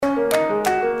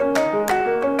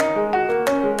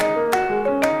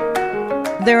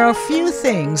There are few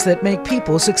things that make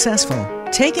people successful.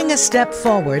 Taking a step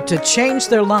forward to change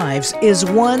their lives is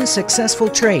one successful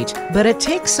trait, but it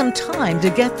takes some time to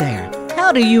get there.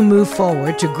 How do you move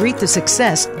forward to greet the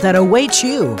success that awaits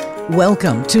you?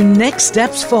 Welcome to Next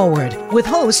Steps Forward with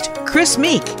host Chris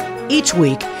Meek. Each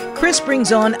week, Chris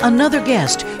brings on another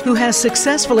guest who has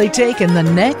successfully taken the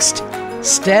next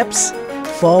steps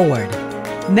forward.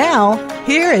 Now,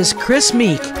 here is Chris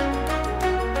Meek.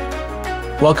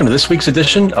 Welcome to this week's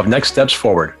edition of Next Steps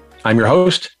Forward. I'm your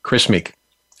host, Chris Meek.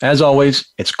 As always,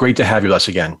 it's great to have you with us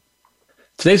again.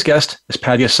 Today's guest is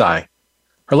Pattie Ehsaei.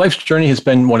 Her life's journey has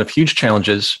been one of huge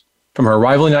challenges, from her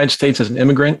arrival in the United States as an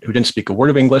immigrant who didn't speak a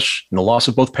word of English and the loss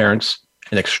of both parents,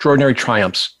 and extraordinary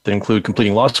triumphs that include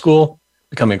completing law school,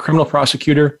 becoming a criminal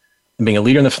prosecutor, and being a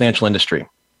leader in the financial industry.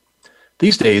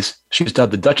 These days, she's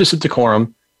dubbed the Duchess of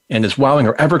Decorum and is wowing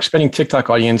her ever-expanding TikTok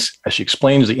audience as she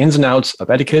explains the ins and outs of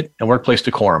etiquette and workplace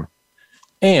decorum.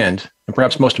 And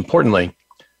perhaps most importantly,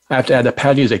 I have to add that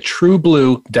Pattie is a true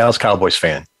blue Dallas Cowboys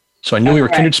fan. So I knew we were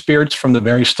kindred spirits from the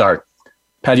very start.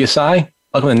 Pattie Ehsaei,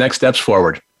 welcome to Next Steps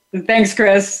Forward. Thanks,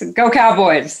 Chris. Go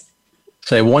Cowboys.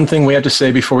 Say one thing we have to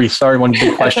say before we start, one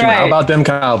big question. Right. How about them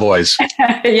Cowboys?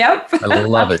 Yep. I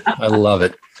love it. I love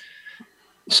it.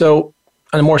 So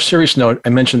on a more serious note, I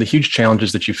mentioned the huge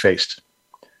challenges that you faced.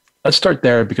 Let's start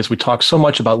there because we talk so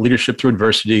much about leadership through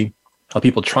adversity, how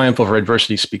people triumph over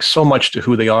adversity speaks so much to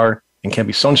who they are and can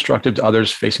be so instructive to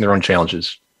others facing their own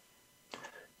challenges.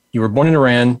 You were born in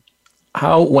Iran.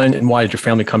 How, when, and why did your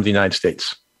family come to the United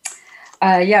States?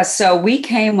 So we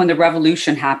came when the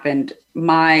revolution happened.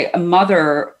 My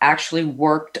mother actually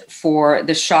worked for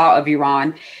the Shah of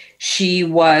Iran. She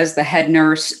was the head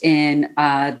nurse in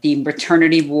the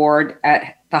maternity ward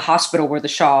at the hospital where the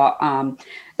Shah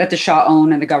that the Shah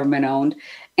owned and the government owned.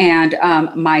 And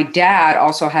my dad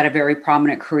also had a very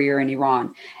prominent career in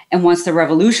Iran. And once the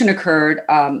revolution occurred,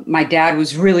 my dad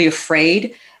was really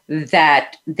afraid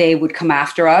that they would come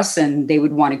after us and they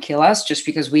would want to kill us just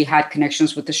because we had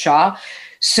connections with the Shah.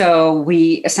 So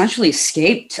we essentially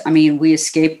escaped. We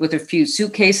escaped with a few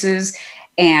suitcases,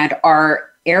 and our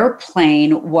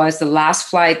airplane was the last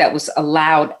flight that was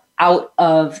allowed out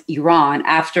of Iran.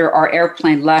 After our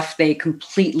airplane left, they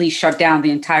completely shut down the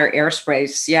entire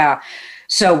airspace. Yeah.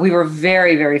 So we were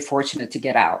very, very fortunate to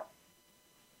get out.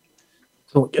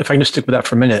 So if I can just stick with that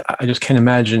for a minute, I just can't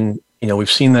imagine, we've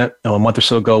seen that a month or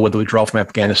so ago with the withdrawal from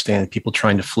Afghanistan, people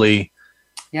trying to flee.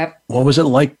 Yep. What was it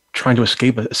like trying to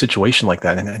escape a situation like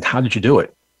that? And how did you do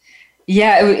it?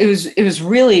 Yeah, it was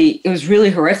really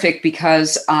horrific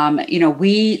because,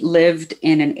 we lived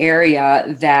in an area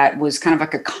that was kind of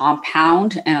like a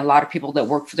compound, and a lot of people that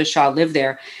worked for the Shah lived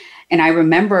there. And I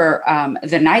remember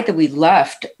the night that we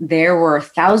left, there were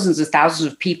thousands and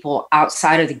thousands of people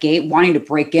outside of the gate wanting to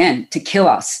break in to kill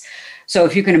us. So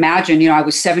if you can imagine, I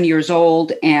was 7 years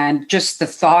old, and just the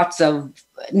thoughts of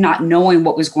not knowing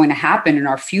what was going to happen in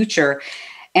our future.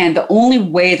 And the only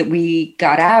way that we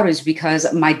got out is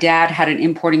because my dad had an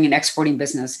importing and exporting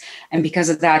business. And because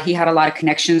of that, he had a lot of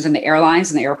connections in the airlines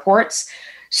and the airports.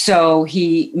 So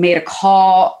he made a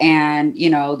call, and,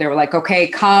 they were like, okay,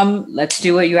 come, let's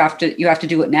do it. You have to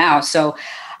do it now. So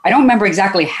I don't remember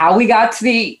exactly how we got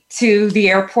to the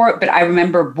airport, but I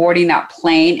remember boarding that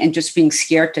plane and just being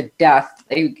scared to death,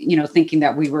 thinking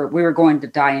that we were going to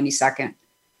die any second.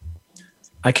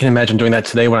 I can imagine doing that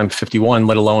today when I'm 51,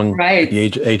 let alone at the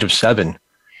age of 7.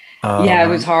 Yeah, it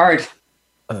was hard.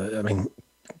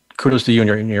 Kudos to you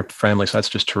and your family. So that's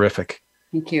just terrific.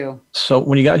 Thank you. So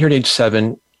when you got here at age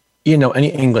 7, any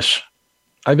English.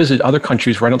 I visited other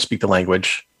countries where I don't speak the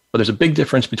language, but there's a big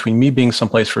difference between me being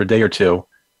someplace for a day or two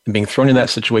and being thrown in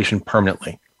that situation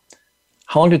permanently.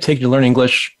 How long did it take you to learn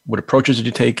English? What approaches did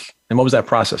you take? And what was that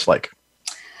process like?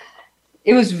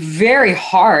 It was very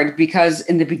hard because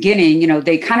in the beginning,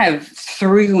 they kind of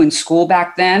threw you in school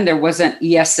back then. There wasn't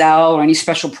ESL or any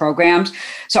special programs.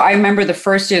 So I remember the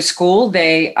first day of school,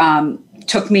 they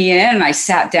took me in and I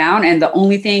sat down, and the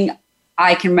only thing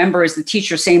I can remember is the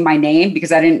teacher saying my name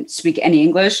because I didn't speak any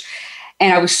English.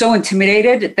 And I was so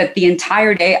intimidated that the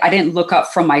entire day I didn't look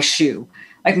up from my shoe.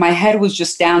 Like my head was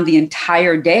just down the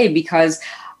entire day because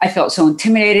I felt so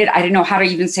intimidated. I didn't know how to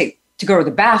even say to go to the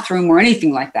bathroom or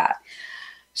anything like that.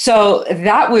 So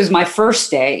that was my first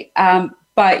day.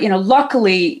 But,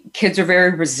 luckily kids are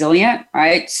very resilient,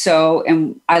 right? So,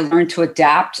 and I learned to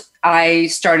adapt. I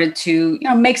started to,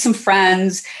 make some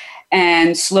friends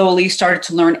and slowly started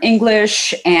to learn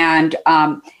English. And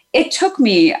it took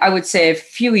me, I would say, a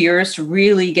few years to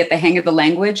really get the hang of the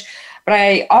language. But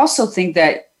I also think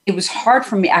that it was hard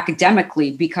for me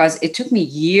academically because it took me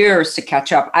years to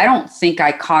catch up. I don't think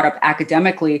I caught up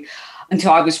academically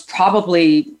until I was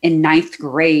probably in ninth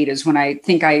grade is when I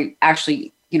think I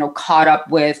actually, caught up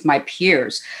with my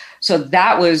peers. So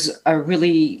that was a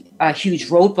really huge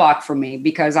roadblock for me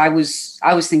because I was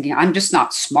thinking I'm just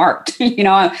not smart.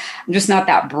 I'm just not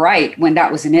that bright when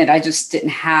that wasn't it. I just didn't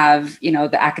have,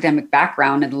 the academic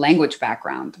background and the language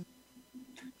background.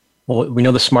 Well, we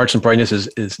know the smarts and brightness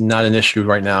is not an issue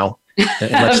right now.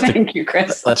 Thank you,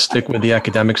 Chris. Let's stick with the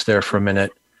academics there for a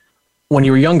minute. When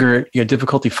you were younger, you had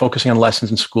difficulty focusing on lessons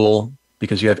in school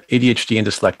because you have ADHD and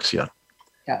dyslexia.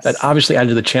 Yes. That obviously added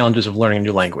to the challenges of learning a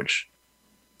new language.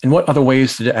 In what other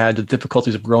ways did it add to the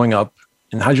difficulties of growing up?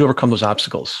 And how did you overcome those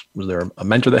obstacles? Was there a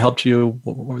mentor that helped you?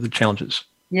 What were the challenges?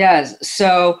 Yes.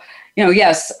 So,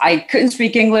 yes, I couldn't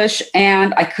speak English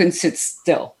and I couldn't sit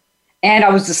still. And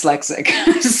I was dyslexic.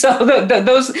 So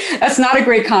that's not a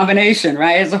great combination,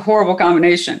 right? It's a horrible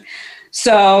combination.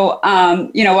 So,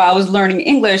 while I was learning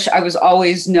English, I was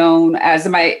always known as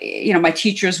my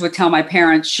teachers would tell my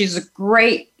parents, she's a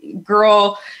great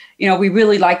girl. We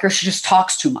really like her. She just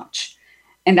talks too much.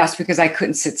 And that's because I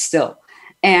couldn't sit still.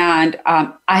 And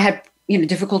I had,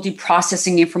 difficulty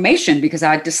processing information because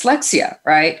I had dyslexia,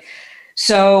 right?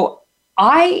 So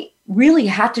I really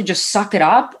had to just suck it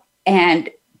up and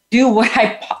do what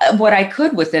I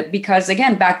could with it. Because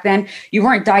again, back then you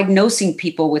weren't diagnosing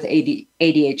people with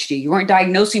ADHD. You weren't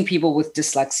diagnosing people with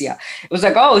dyslexia. It was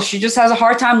like, oh, she just has a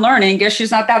hard time learning. Guess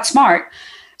she's not that smart.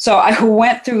 So I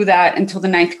went through that until the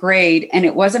ninth grade. And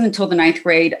it wasn't until the ninth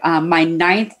grade, my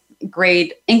ninth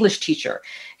grade English teacher.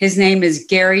 His name is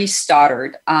Gary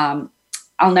Stoddard. I'll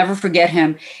never forget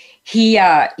him. He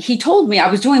told me I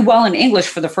was doing well in English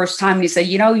for the first time. And he said,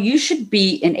 you should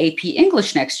be in AP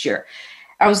English next year.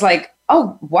 I was like,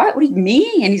 oh, what? What do you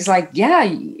mean? And he's like, yeah,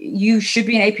 you should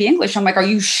be in AP English. I'm like, are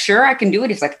you sure I can do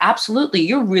it? He's like, absolutely.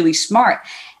 You're really smart.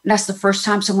 And that's the first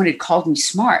time someone had called me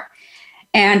smart.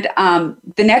 And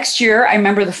the next year, I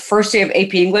remember the first day of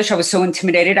AP English, I was so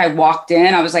intimidated. I walked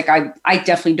in. I was like, I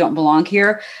definitely don't belong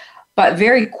here. But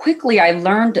very quickly, I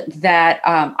learned that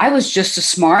I was just as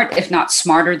smart, if not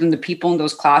smarter than the people in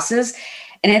those classes.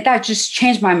 And that just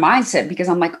changed my mindset because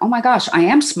I'm like, oh my gosh, I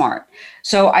am smart.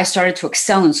 So I started to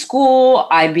excel in school.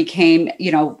 I became,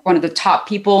 one of the top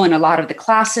people in a lot of the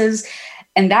classes.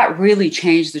 And that really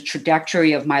changed the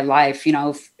trajectory of my life.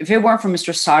 If it weren't for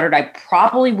Mr. Stoddard, I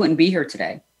probably wouldn't be here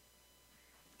today.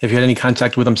 Have you had any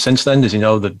contact with him since then? Does he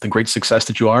know the great success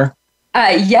that you are?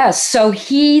 Yes. So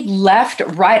he left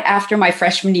right after my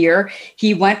freshman year.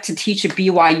 He went to teach at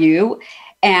BYU.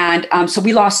 And so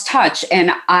we lost touch.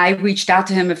 And I reached out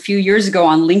to him a few years ago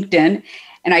on LinkedIn.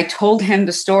 And I told him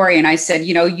the story. And I said,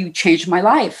 you changed my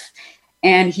life.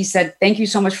 And he said, thank you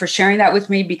so much for sharing that with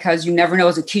me, because you never know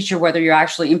as a teacher whether you're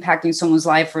actually impacting someone's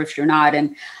life or if you're not.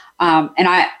 And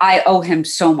I owe him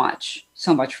so much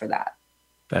for that.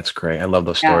 That's great. I love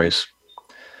those stories.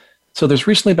 So there's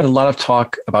recently been a lot of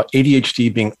talk about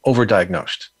ADHD being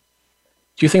overdiagnosed.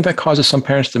 Do you think that causes some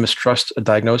parents to mistrust a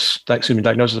diagnosis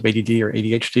of ADD or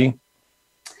ADHD?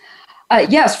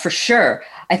 Yes, for sure.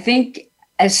 I think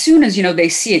as soon as, they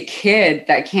see a kid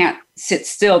that can't sit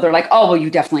still, they're like, oh, well, you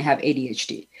definitely have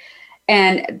ADHD.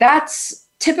 And that's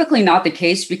typically not the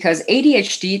case, because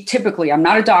ADHD, typically, I'm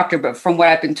not a doctor, but from what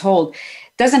I've been told,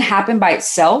 doesn't happen by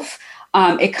itself.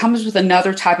 It comes with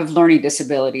another type of learning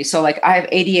disability. So like I have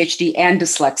ADHD and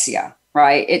dyslexia,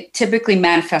 right? It typically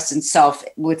manifests itself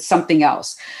with something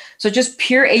else. So just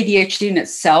pure ADHD in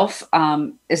itself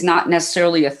is not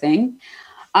necessarily a thing.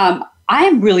 I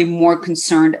am really more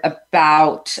concerned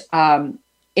about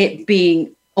it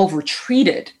being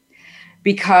overtreated,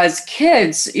 because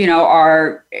kids,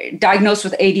 are diagnosed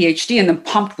with ADHD and then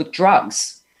pumped with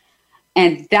drugs.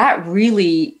 And that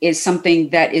really is something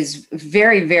that is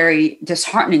very, very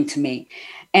disheartening to me.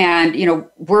 And,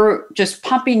 we're just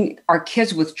pumping our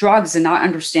kids with drugs and not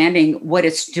understanding what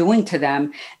it's doing to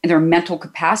them and their mental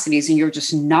capacities. And you're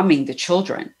just numbing the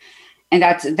children. And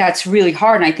that's really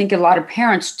hard. And I think a lot of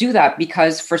parents do that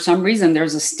because for some reason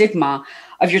there's a stigma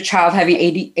of your child having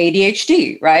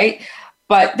ADHD, right?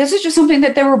 But this is just something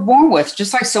that they were born with,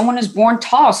 just like someone is born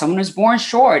tall, someone is born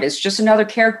short. It's just another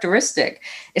characteristic.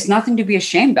 It's nothing to be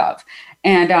ashamed of.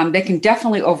 And they can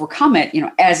definitely overcome it,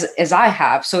 as I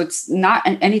have. So it's not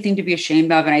anything to be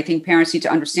ashamed of. And I think parents need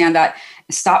to understand that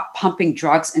and stop pumping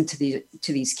drugs into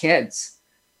these kids.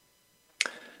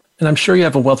 And I'm sure you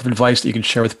have a wealth of advice that you can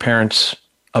share with parents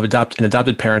of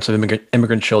adopted parents of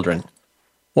immigrant children.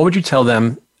 What would you tell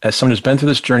them, as someone who's been through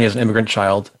this journey as an immigrant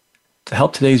child, to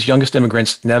help today's youngest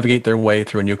immigrants navigate their way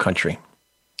through a new country?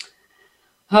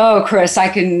 Oh, Chris, I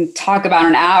can talk about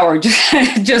an hour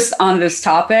just on this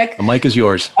topic. The mic is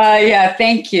yours. Yeah,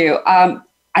 thank you.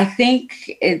 I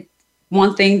think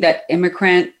one thing that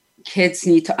immigrant kids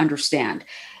need to understand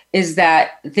is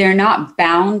that they're not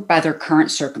bound by their current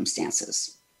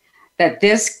circumstances, that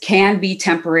this can be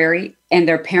temporary, and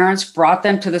their parents brought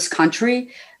them to this country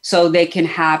so they can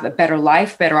have a better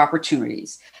life, better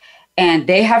opportunities. And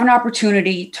they have an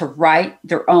opportunity to write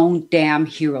their own damn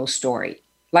hero story,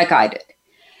 like I did.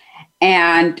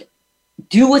 And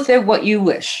do with it what you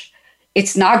wish.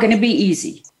 It's not going to be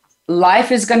easy.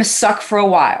 Life is going to suck for a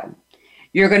while.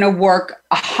 You're going to work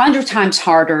 100 times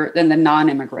harder than the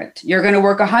non-immigrant. You're going to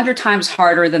work 100 times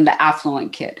harder than the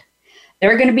affluent kid.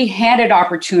 There are going to be handed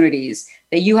opportunities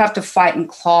that you have to fight and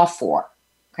claw for.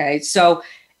 Okay, so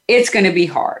it's going to be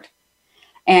hard.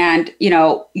 And,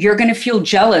 you're going to feel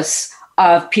jealous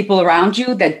of people around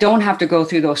you that don't have to go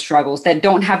through those struggles, that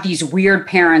don't have these weird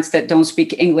parents that don't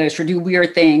speak English or do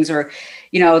weird things, or,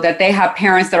 that they have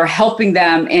parents that are helping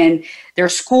them in their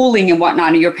schooling and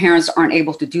whatnot, and your parents aren't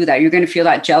able to do that. You're going to feel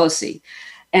that jealousy.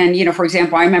 And, for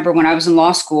example, I remember when I was in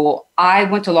law school, I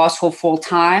went to law school full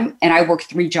time and I worked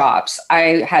 3 jobs.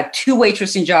 I had 2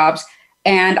 waitressing jobs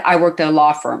and I worked at a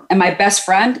law firm. And my best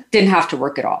friend didn't have to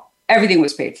work at all. Everything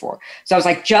was paid for. So I was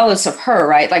like jealous of her,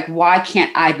 right? Like, why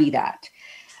can't I be that?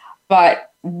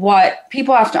 But what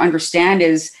people have to understand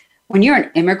is when you're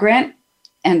an immigrant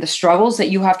and the struggles that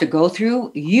you have to go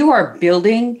through, you are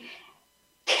building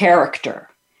character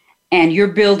and you're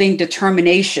building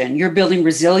determination, you're building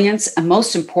resilience, and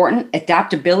most important,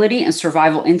 adaptability and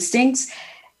survival instincts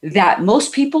that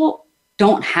most people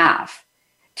don't have.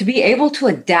 To be able to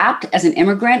adapt as an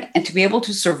immigrant and to be able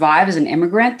to survive as an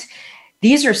immigrant,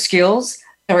 these are skills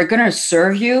that are going to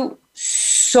serve you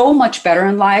so much better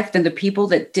in life than the people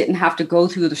that didn't have to go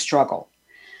through the struggle.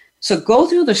 So go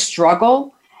through the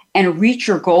struggle and reach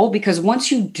your goal, because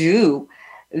once you do,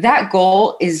 that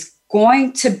goal is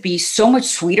going to be so much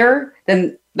sweeter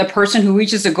than the person who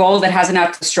reaches a goal that hasn't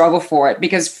had to struggle for it.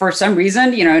 Because for some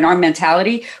reason, in our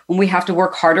mentality, when we have to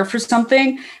work harder for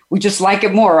something, we just like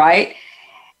it more, right?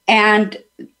 And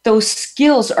those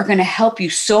skills are going to help you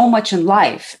so much in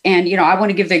life. And, I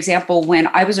want to give the example when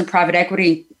I was in private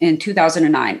equity in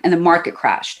 2009 and the market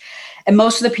crashed. And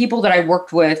most of the people that I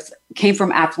worked with came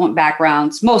from affluent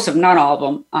backgrounds, most of them, not all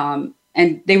of them.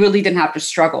 And they really didn't have to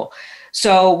struggle.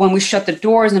 So when we shut the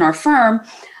doors in our firm,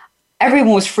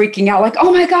 everyone was freaking out like,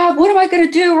 oh my God, what am I going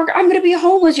to do? I'm going to be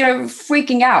homeless,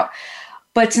 freaking out.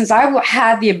 But since I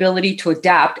had the ability to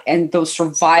adapt and those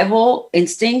survival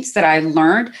instincts that I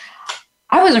learned,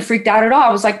 I wasn't freaked out at all.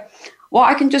 I was like, well,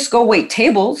 I can just go wait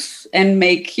tables and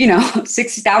make,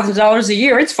 $60,000 a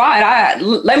year. It's fine.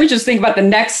 Let me just think about the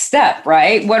next step,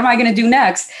 right? What am I going to do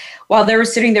next? While they were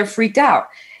sitting there freaked out.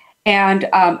 And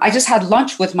I just had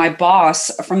lunch with my boss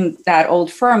from that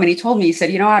old firm. And he told me, he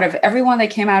said, out of everyone that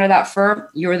came out of that firm,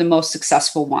 you're the most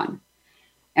successful one.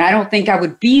 And I don't think I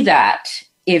would be that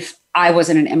if I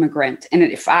wasn't an immigrant and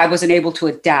if I wasn't able to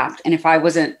adapt and if I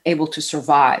wasn't able to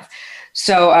survive.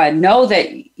 So know that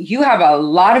you have a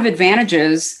lot of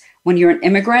advantages when you're an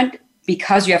immigrant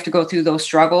because you have to go through those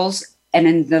struggles. And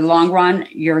in the long run,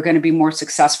 you're going to be more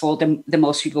successful than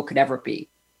most people could ever be.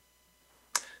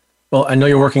 Well, I know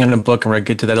you're working on a book, and we're going to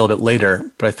get to that a little bit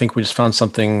later, but I think we just found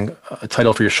something, a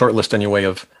title for your short list anyway,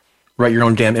 of Write Your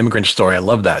Own Damn Immigrant Story. I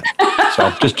love that.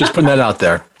 So just putting that out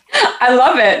there. I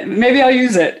love it. Maybe I'll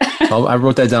use it. I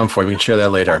wrote that down for you. We can share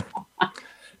that later.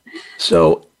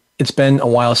 So it's been a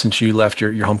while since you left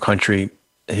your home country.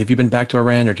 Have you been back to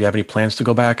Iran, or do you have any plans to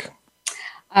go back?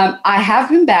 I have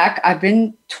been back. I've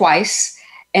been twice,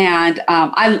 and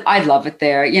I love it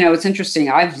there. It's interesting.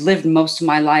 I've lived most of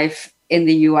my life in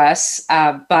the U.S.,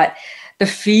 but the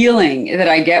feeling that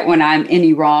I get when I'm in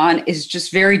Iran is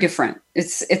just very different.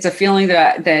 It's a feeling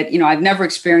that I've never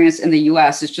experienced in the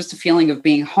U.S. It's just a feeling of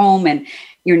being home and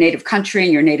your native country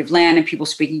and your native land and people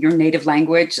speaking your native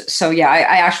language. So yeah,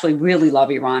 I actually really love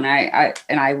Iran.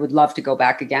 I would love to go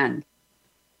back again.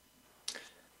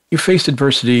 You faced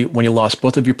adversity when you lost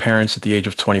both of your parents at the age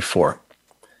of 24.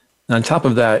 And on top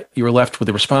of that, you were left with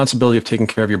the responsibility of taking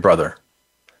care of your brother.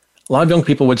 A lot of young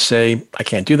people would say, I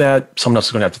can't do that. Someone else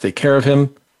is going to have to take care of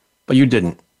him. But you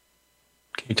didn't.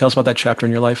 Can you tell us about that chapter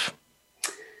in your life?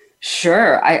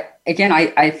 Sure. I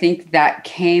think that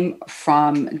came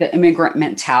from the immigrant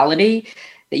mentality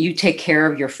that you take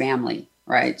care of your family,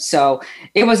 right? So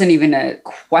it wasn't even a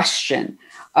question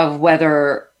of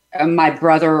whether my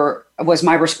brother was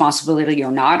my responsibility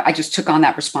or not. I just took on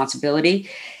that responsibility.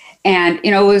 And,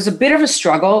 it was a bit of a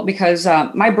struggle because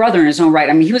my brother in his own right,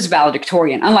 he was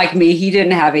valedictorian. Unlike me, he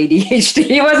didn't have ADHD.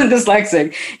 He wasn't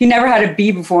dyslexic. He never had a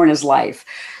B before in his life.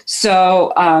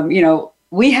 So,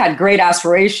 we had great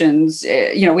aspirations.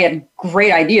 We had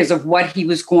great ideas of what he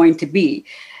was going to be.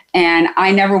 And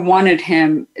I never wanted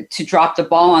him to drop the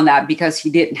ball on that because he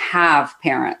didn't have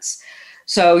parents.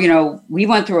 So, we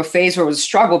went through a phase where it was a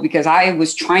struggle because I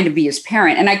was trying to be his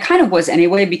parent. And I kind of was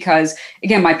anyway, because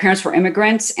again, my parents were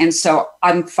immigrants. And so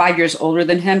I'm 5 years older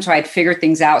than him. So I had figured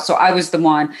things out. So I was the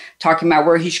one talking about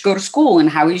where he should go to school and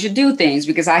how he should do things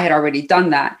because I had already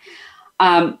done that.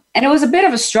 And it was a bit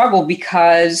of a struggle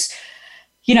because,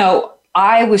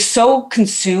 I was so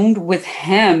consumed with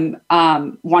him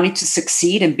wanting to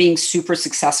succeed and being super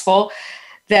successful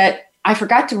that I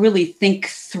forgot to really think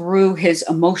through his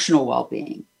emotional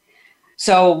well-being.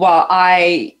 So while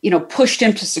I, pushed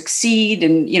him to succeed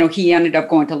and, he ended up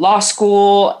going to law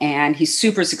school and he's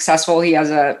super successful. He has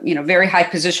a, very high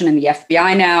position in the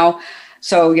FBI now.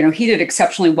 So, he did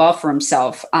exceptionally well for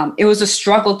himself. It was a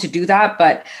struggle to do that,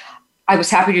 but I was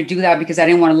happy to do that because I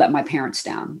didn't want to let my parents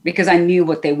down because I knew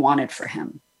what they wanted for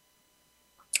him.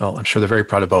 Well, I'm sure they're very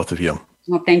proud of both of you.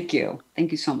 Well, thank you.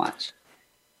 Thank you so much.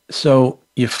 So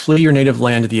you flee your native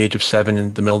land at the age of 7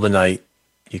 in the middle of the night.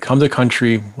 You come to the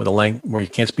country with where you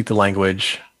can't speak the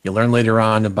language. You learn later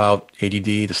on about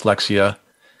ADD, dyslexia.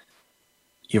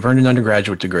 You've earned an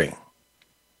undergraduate degree.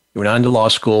 You went on to law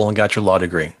school and got your law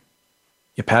degree.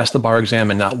 You passed the bar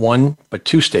exam in not one, but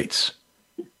 2 states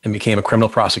and became a criminal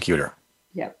prosecutor.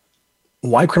 Yep.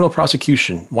 Why criminal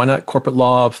prosecution? Why not corporate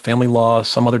law, family law,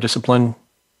 some other discipline?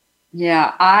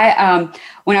 Yeah,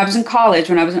 when I was in college,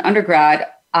 when I was an undergrad,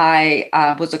 I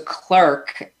was a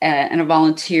clerk and a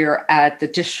volunteer at the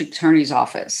district attorney's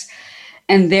office.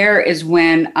 And there is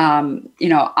when,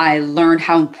 I learned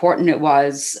how important it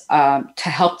was to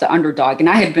help the underdog. And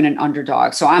I had been an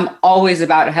underdog. So I'm always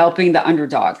about helping the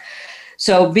underdog.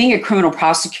 So being a criminal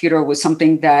prosecutor was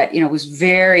something that, was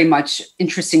very much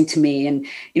interesting to me. And,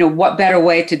 what better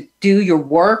way to do your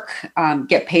work,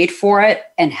 get paid for it,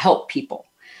 and help people.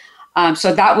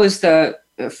 So that was the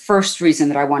first reason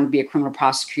that I wanted to be a criminal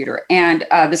prosecutor. And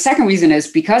the second reason is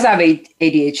because I have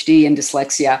ADHD and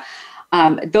dyslexia,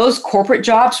 those corporate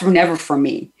jobs were never for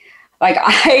me. Like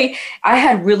I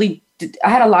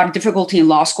had a lot of difficulty in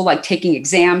law school, like taking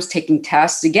exams, taking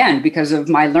tests, again, because of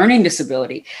my learning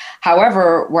disability.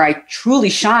 However, where I truly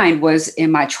shined was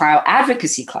in my trial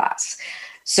advocacy class.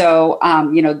 So,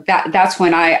 that's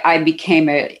when I became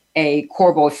a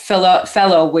Corbo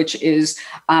fellow, which is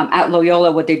at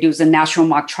Loyola, what they do is a national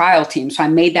mock trial team. So I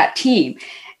made that team.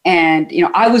 And,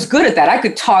 I was good at that. I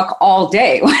could talk all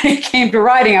day. When it came to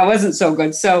writing, I wasn't so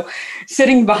good. So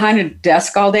sitting behind a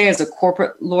desk all day as a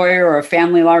corporate lawyer or a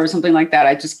family lawyer or something like that,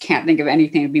 I just can't think of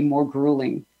anything that'd be more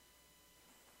grueling.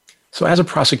 So as a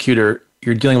prosecutor,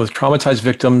 you're dealing with traumatized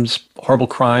victims, horrible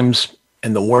crimes,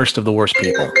 and the worst of the worst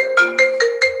people.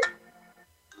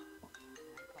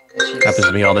 Happens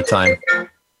to me all the time.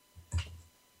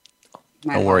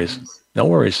 No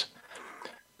worries.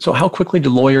 So how quickly do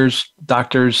lawyers,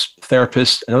 doctors,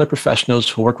 therapists, and other professionals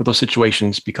who work with those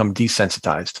situations become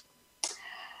desensitized?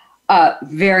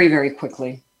 Very, very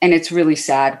quickly. And it's really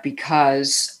sad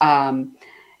because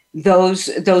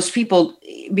those people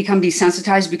become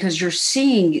desensitized because you're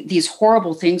seeing these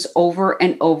horrible things over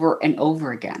and over and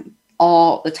over again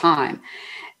all the time.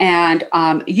 And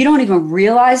you don't even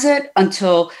realize it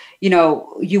until,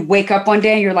 you wake up one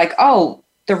day and you're like, oh,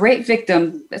 the rape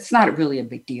victim, that's not really a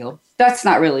big deal. That's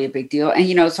not really a big deal.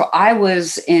 And, so I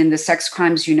was in the sex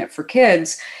crimes unit for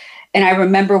kids. And I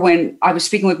remember when I was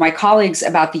speaking with my colleagues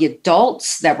about the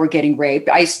adults that were getting raped,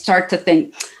 I start to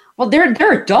think, well, they're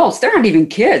adults. They're not even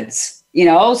kids,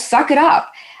 suck it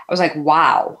up. I was like,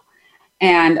 wow.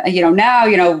 And,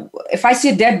 now, if I see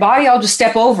a dead body, I'll just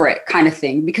step over it kind of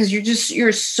thing, because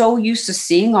you're so used to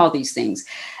seeing all these things.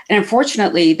 And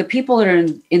unfortunately, the people that are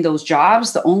in those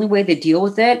jobs, the only way they deal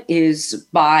with it is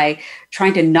by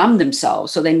trying to numb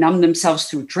themselves. So they numb themselves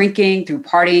through drinking, through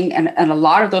partying. And a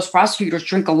lot of those prosecutors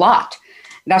drink a lot.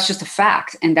 That's just a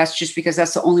fact. And that's just because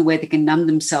that's the only way they can numb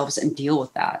themselves and deal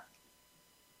with that.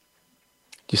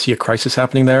 Do you see a crisis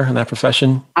happening there in that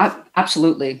profession?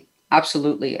 Absolutely.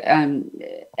 Absolutely. And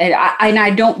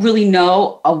I don't really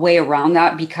know a way around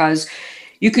that, because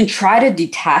you can try to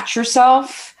detach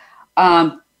yourself,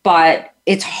 but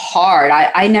it's hard.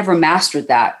 I never mastered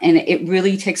that. And it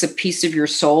really takes a piece of your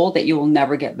soul that you will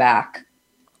never get back.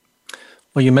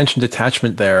 Well, you mentioned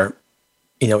detachment there.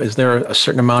 Is there a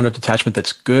certain amount of detachment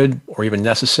that's good or even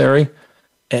necessary?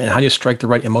 And how do you strike the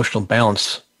right emotional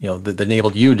balance, that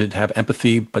enabled you to have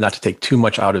empathy, but not to take too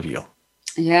much out of you?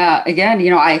 Yeah. Again,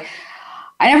 I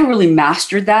never really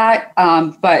mastered that.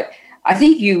 But I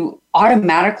think you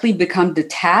automatically become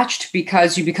detached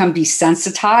because you become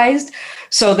desensitized.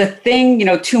 So the thing,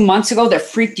 2 months ago that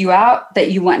freaked you out,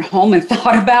 that you went home and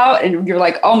thought about, and you're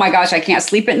like, oh my gosh, I can't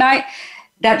sleep at night.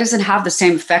 that doesn't have the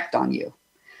same effect on you.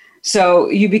 So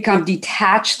you become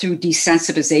detached through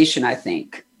desensitization, I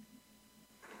think.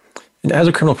 And as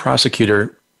a criminal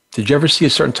prosecutor, did you ever see a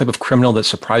certain type of criminal that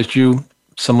surprised you?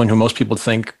 Someone who most people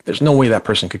think there's no way that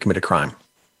person could commit a crime.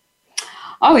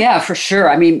 Oh, yeah, for sure.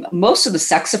 I mean, most of the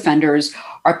sex offenders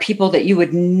are people that you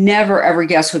would never, ever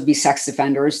guess would be sex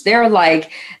offenders. They're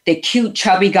like the cute,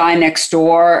 chubby guy next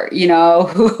door, you know,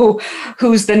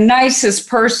 who's the nicest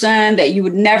person that you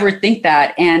would never think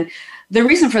that. And the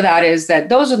reason for that is that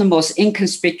those are the most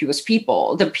inconspicuous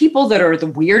people. The people that are the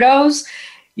weirdos,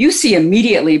 you see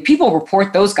immediately, people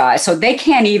report those guys. So they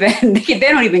can't even, they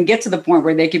don't even get to the point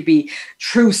where they could be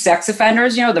true sex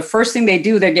offenders. You know, the first thing they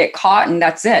do, they get caught and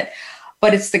that's it.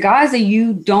 But it's the guys that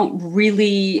you don't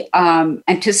really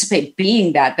anticipate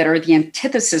being that are the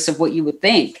antithesis of what you would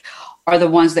think are the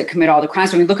ones that commit all the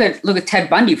crimes. I mean, look at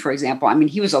Ted Bundy, for example. I mean,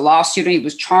 he was a law student. He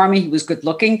was charming. He was good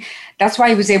looking. That's why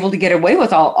he was able to get away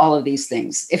with all of these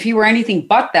things. If he were anything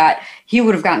but that, he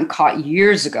would have gotten caught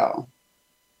years ago.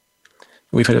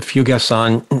 We've had a few guests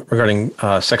on regarding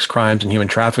sex crimes and human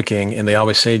trafficking, and they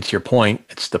always say, to your point,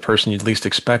 it's the person you'd least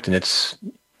expect. And it's,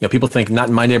 you know, people think, not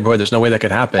in my neighborhood, there's no way that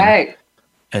could happen. Right.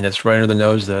 And it's right under the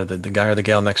nose, the guy or the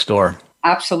gal next door.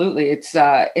 Absolutely. It's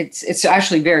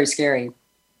actually very scary.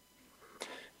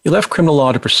 You left criminal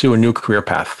law to pursue a new career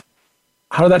path.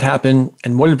 How did that happen?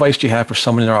 And what advice do you have for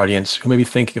someone in our audience who may be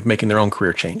thinking of making their own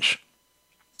career change?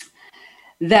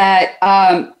 That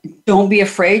don't be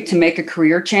afraid to make a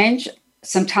career change.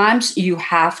 Sometimes you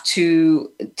have to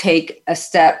take a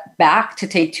step back to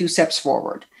take 2 steps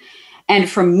forward. And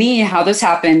for me, how this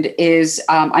happened is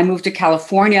I moved to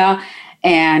California.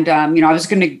 And, I was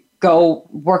going to go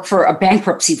work for a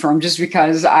bankruptcy firm just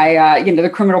because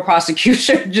the criminal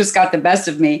prosecution just got the best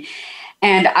of me.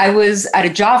 And I was at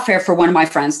a job fair for one of my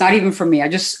friends, not even for me. I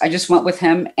just went with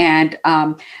him. And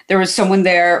there was someone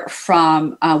there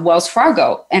from Wells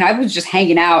Fargo. And I was just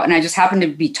hanging out and I just happened to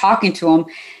be talking to him.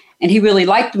 And he really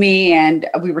liked me. And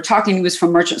we were talking. He was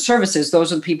from Merchant Services.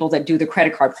 Those are the people that do the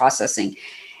credit card processing.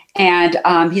 And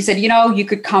he said, you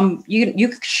could come,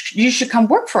 you should come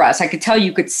work for us. I could tell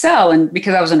you could sell. And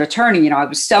because I was an attorney, I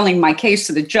was selling my case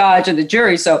to the judge and the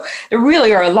jury. So there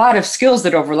really are a lot of skills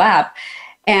that overlap.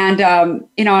 And,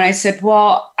 and I said,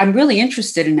 well, I'm really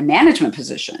interested in a management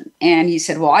position. And he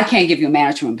said, well, I can't give you a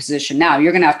management position now.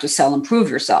 You're going to have to sell and prove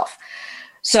yourself.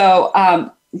 So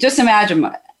just imagine,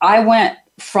 I went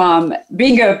from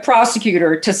being a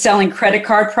prosecutor to selling credit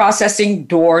card processing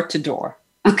door to door.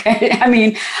 Okay. I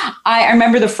mean, I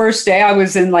remember the first day I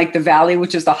was in like the Valley,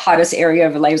 which is the hottest area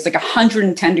of LA. It was like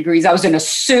 110 degrees. I was in a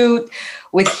suit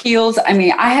with heels. I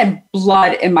mean, I had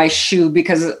blood in my shoe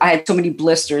because I had so many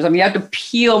blisters. I mean, I had to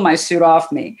peel my suit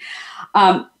off me.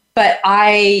 But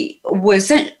I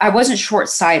wasn't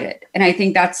short-sighted. And I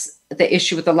think that's the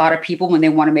issue with a lot of people when they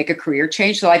want to make a career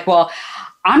change. They're like, well,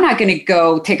 I'm not going to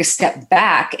go take a step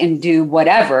back and do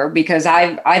whatever because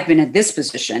I've been in this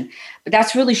position, but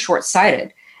that's really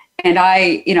short-sighted. And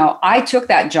I took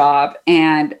that job,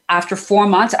 and after 4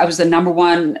 months, I was the number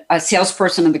one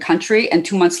salesperson in the country. And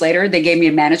 2 months later, they gave me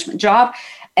a management job,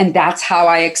 and that's how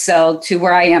I excelled to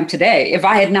where I am today. If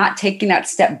I had not taken that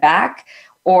step back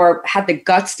or had the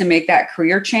guts to make that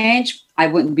career change, I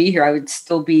wouldn't be here. I would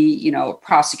still be, a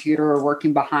prosecutor or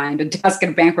working behind a desk at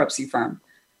a bankruptcy firm.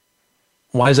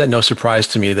 Why is that no surprise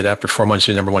to me that after 4 months,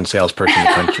 you're the number one salesperson in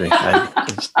the country?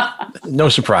 No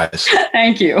surprise.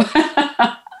 Thank you.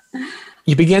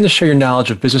 You began to share your knowledge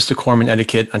of business decorum and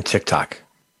etiquette on TikTok.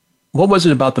 What was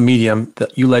it about the medium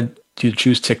that you led you to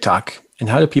choose TikTok, and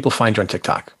how do people find you on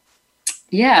TikTok?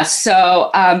 Yeah,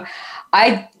 so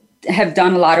I have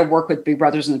done a lot of work with Big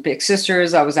Brothers and Big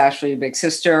Sisters. I was actually a big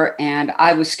sister, and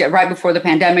I was right before the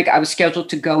pandemic. I was scheduled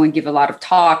to go and give a lot of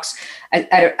talks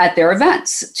at their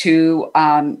events to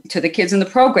the kids in the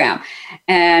program.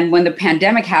 And when the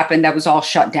pandemic happened, that was all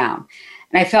shut down.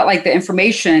 And I felt like the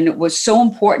information was so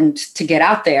important to get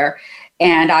out there.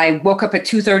 And I woke up at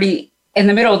 2:30 in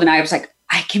the middle of the night. I was like,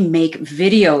 I can make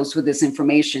videos with this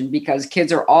information because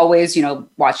kids are always,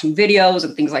 watching videos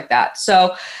and things like that.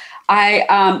 So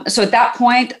so at that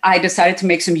point, I decided to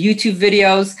make some YouTube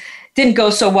videos. Didn't go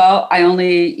so well. I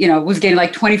only, was getting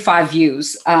like 25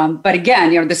 views. But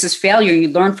again, this is failure. You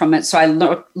learn from it. So I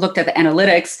looked at the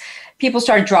analytics. People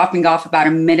started dropping off about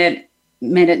a minute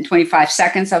and 25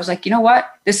 seconds. I was like, you know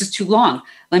what? This is too long.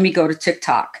 Let me go to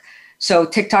TikTok. So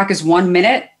TikTok is 1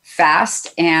 minute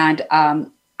fast. And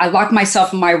I locked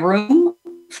myself in my room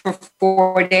for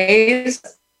 4 days.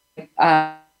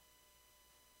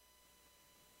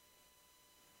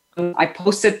 I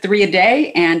posted 3 a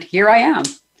day, and here I am.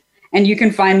 And you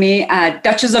can find me at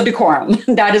Duchess of Decorum.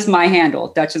 That is my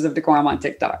handle, Duchess of Decorum on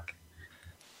TikTok.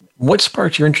 What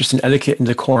sparked your interest in etiquette and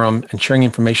decorum and sharing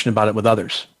information about it with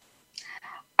others?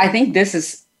 I think this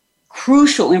is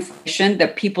crucial information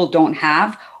that people don't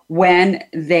have when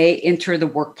they enter the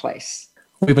workplace.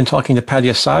 We've been talking to Pattie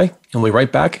Ehsaei, and we'll be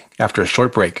right back after a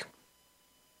short break.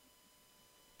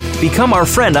 Become our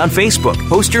friend on Facebook.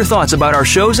 Post your thoughts about our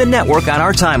shows and network on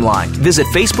our timeline. Visit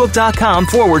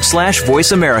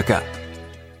facebook.com/Voice America.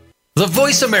 The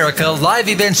Voice America Live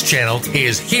Events channel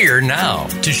is here now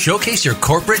to showcase your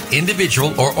corporate,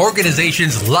 individual, or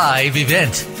organization's live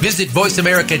event. Visit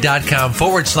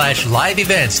voiceamerica.com/live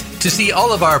events to see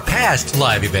all of our past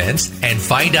live events and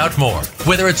find out more.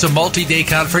 Whether it's a multi-day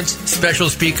conference, special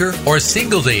speaker, or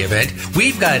single-day event,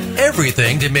 we've got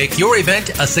everything to make your event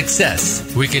a success.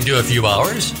 We can do a few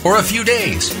hours or a few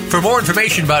days. For more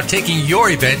information about taking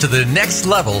your event to the next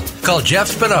level, call Jeff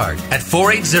Spinard at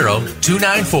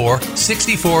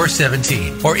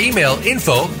 480-294-6417 or email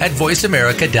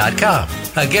info@voiceamerica.com.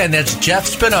 Again, that's Jeff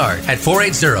Spinard at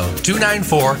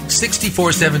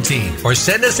 480-294-6417 or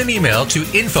send us an email to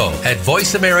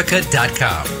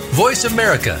info@voiceamerica.com. Voice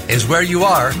America is where you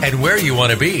are and where you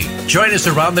want to be. Join us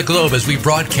around the globe as we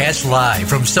broadcast live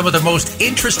from some of the most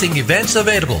interesting events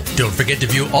available. Don't forget to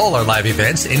view all our live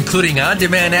events, including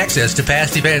on-demand access to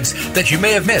past events that you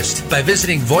may have missed by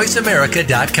visiting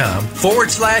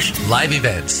voiceamerica.com/live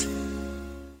events.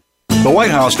 The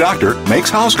White House doctor makes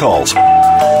house calls.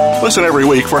 Listen every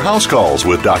week for House Calls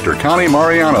with Dr. Connie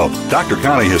Mariano. Dr.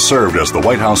 Connie has served as the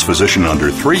White House physician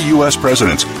under 3 U.S.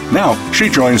 presidents. Now, she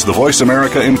joins the Voice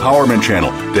America Empowerment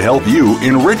Channel to help you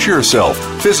enrich yourself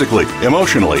physically,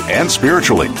 emotionally, and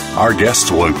spiritually. Our guests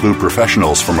will include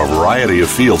professionals from a variety of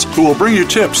fields who will bring you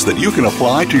tips that you can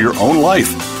apply to your own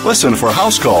life. Listen for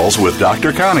House Calls with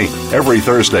Dr. Connie every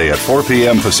Thursday at 4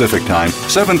 p.m. Pacific Time,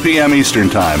 7 p.m.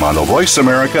 Eastern Time on the Voice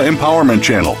America Empowerment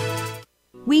Channel.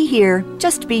 We hear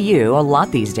just be you a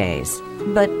lot these days.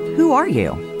 But who are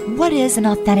you? What is an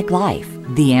authentic life?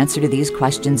 The answer to these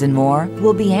questions and more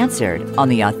will be answered on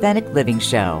the Authentic Living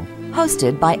Show,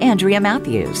 hosted by Andrea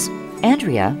Matthews.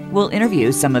 Andrea will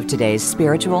interview some of today's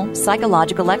spiritual,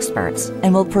 psychological experts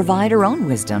and will provide her own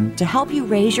wisdom to help you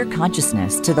raise your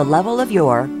consciousness to the level of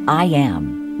your I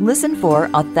Am. Listen for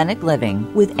Authentic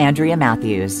Living with Andrea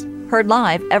Matthews. Heard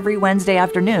live every Wednesday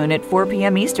afternoon at 4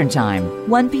 p.m. Eastern Time,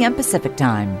 1 p.m. Pacific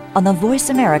Time on the Voice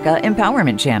America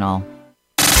Empowerment Channel.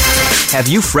 Have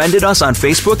you friended us on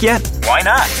Facebook yet? Why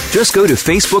not? Just go to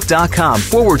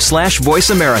facebook.com/Voice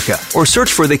America or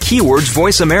search for the keywords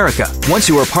Voice America. Once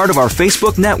you are part of our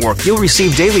Facebook network, you'll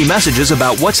receive daily messages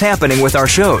about what's happening with our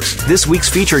shows, this week's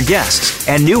featured guests,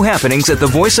 and new happenings at the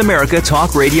Voice America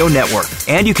Talk Radio Network.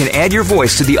 And you can add your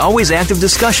voice to the always active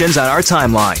discussions on our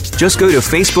timeline. Just go to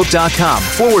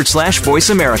facebook.com/Voice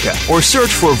America or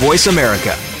search for Voice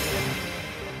America.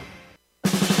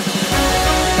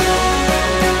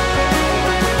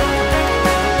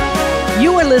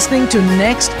 You are listening to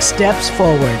Next Steps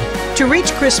Forward. To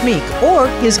reach Chris Meek or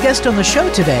his guest on the show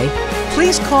today,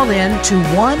 please call in to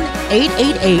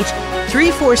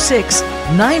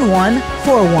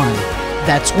 1-888-346-9141.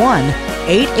 That's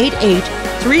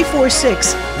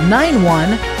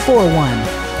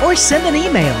 1-888-346-9141. Or send an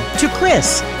email to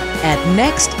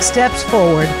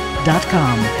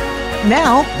chris@nextstepsforward.com.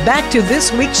 Now, back to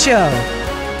this week's show.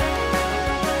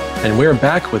 And we're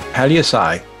back with Pattie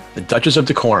Ehsaei, the Duchess of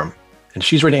Decorum. And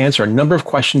she's ready to answer a number of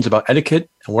questions about etiquette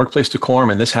and workplace decorum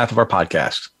in this half of our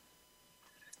podcast.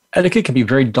 Etiquette can be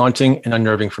very daunting and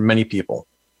unnerving for many people.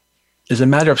 Is it a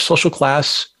matter of social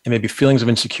class and maybe feelings of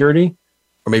insecurity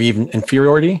or maybe even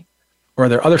inferiority? Or are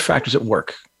there other factors at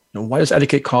work? Why does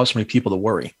etiquette cause so many people to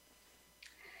worry?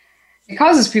 It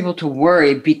causes people to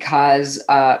worry because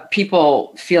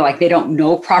people feel like they don't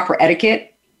know proper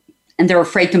etiquette and they're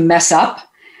afraid to mess up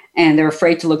and they're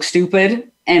afraid to look stupid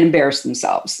and embarrass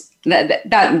themselves.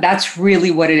 That's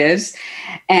really what it is.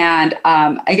 And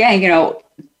again,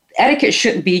 etiquette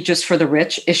shouldn't be just for the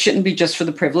rich. It shouldn't be just for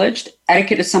the privileged.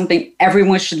 Etiquette is something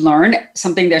everyone should learn,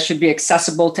 something that should be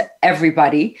accessible to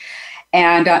everybody.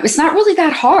 And it's not really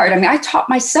that hard. I mean, I taught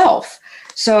myself.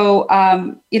 So,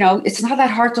 it's not that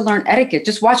hard to learn etiquette.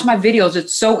 Just watch my videos.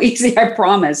 It's so easy, I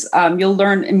promise. You'll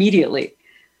learn immediately.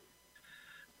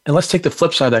 And let's take the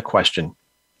flip side of that question.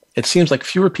 It seems like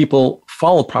fewer people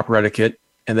follow proper etiquette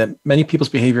and that many people's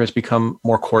behavior has become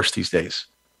more coarse these days.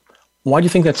 Why do you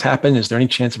think that's happened? Is there any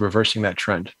chance of reversing that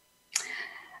trend?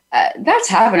 That's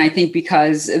happened, I think,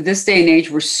 because this day and age,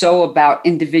 we're so about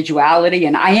individuality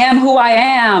and I am who I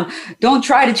am. Don't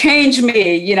try to change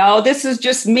me. This is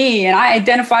just me. And I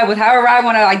identify with however I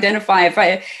want to identify. If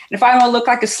I want to look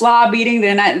like a slob eating,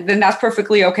 then that's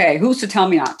perfectly okay. Who's to tell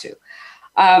me not to?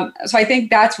 So I think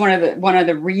that's one of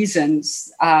the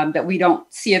reasons that we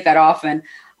don't see it that often.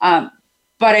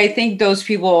 But I think those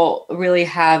people really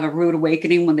have a rude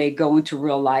awakening when they go into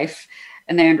real life.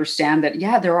 And they understand that,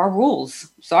 yeah, there are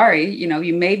rules. Sorry,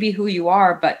 you may be who you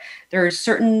are, but there are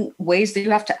certain ways that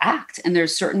you have to act. And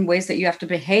there's certain ways that you have to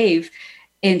behave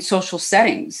in social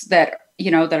settings that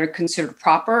are considered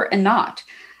proper and not.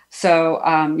 So,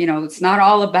 it's not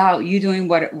all about you doing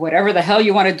whatever the hell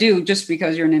you want to do just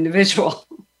because you're an individual.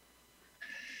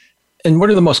 And what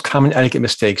are the most common etiquette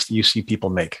mistakes that you see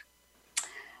people make?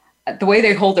 The way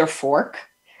they hold their fork.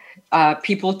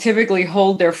 People typically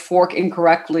hold their fork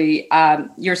incorrectly.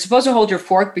 You're supposed to hold your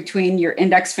fork between your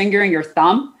index finger and your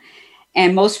thumb.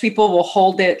 And most people will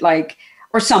hold it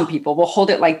some people will hold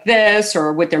it like this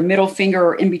or with their middle finger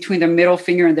or in between their middle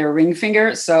finger and their ring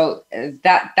finger. So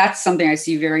that's something I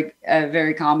see very,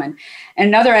 very common. And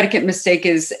another etiquette mistake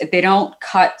is they don't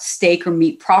cut steak or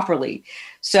meat properly.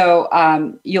 So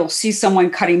you'll see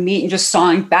someone cutting meat and just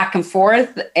sawing back and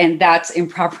forth, and that's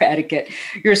improper etiquette.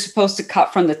 You're supposed to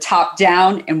cut from the top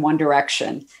down in one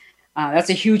direction. That's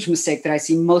a huge mistake that I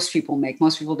see most people make.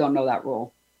 Most people don't know that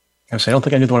rule. I don't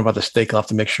think I knew the one about the steak. I'll have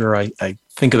to make sure I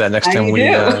think of that next time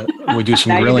we do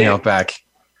some grilling out back.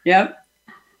 Yep.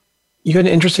 You had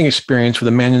an interesting experience with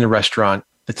a man in a restaurant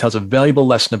that tells a valuable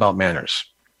lesson about manners.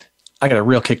 I got a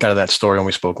real kick out of that story when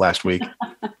we spoke last week.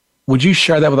 Would you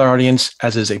share that with our audience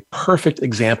as is a perfect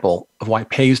example of why it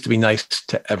pays to be nice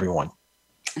to everyone?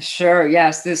 Sure.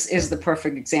 Yes, this is the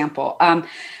perfect example.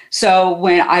 So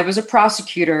when I was a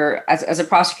prosecutor, as a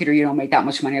prosecutor, you don't make that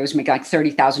much money. I was making like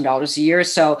 $30,000 a year.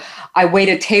 So I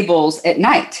waited tables at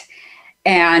night.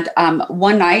 And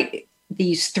one night,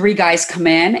 these three guys come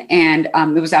in and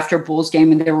it was after a Bulls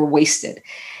game and they were wasted.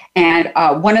 And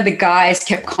one of the guys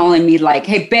kept calling me like,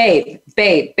 hey,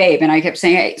 babe. And I kept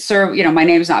saying, hey, sir, my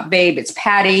name's not Babe, it's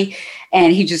Pattie.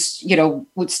 And he just,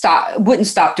 wouldn't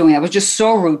stop doing that. It was just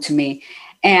so rude to me.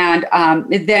 And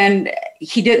then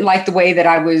he didn't like the way that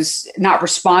I was not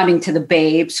responding to the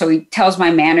babe. So he tells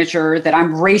my manager that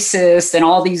I'm racist and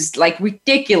all these like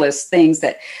ridiculous things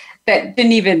that hadn't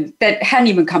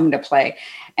even come into play.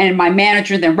 And my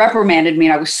manager then reprimanded me.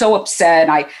 And I was so upset.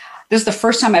 This is the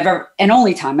first time and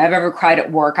only time I've ever cried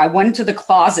at work. I went into the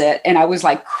closet and I was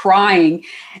like crying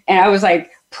and I was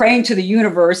like praying to the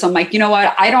universe. I'm like, you know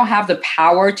what? I don't have the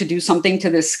power to do something to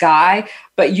this guy,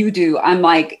 but you do. I'm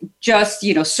like, just,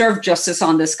 serve justice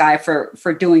on this guy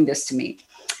for doing this to me.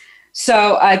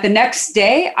 So the next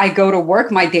day I go to work,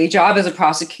 my day job as a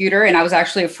prosecutor, and I was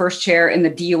actually a first chair in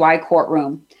the DUI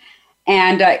courtroom.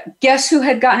 And guess who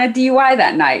had gotten a DUI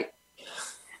that night?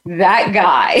 That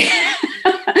guy.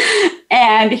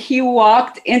 And he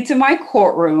walked into my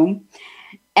courtroom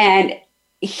and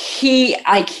he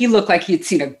looked like he'd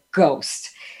seen a ghost.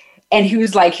 And he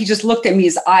was like, he just looked at me,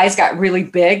 his eyes got really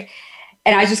big.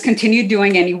 And I just continued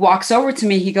doing it. And he walks over to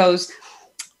me. He goes,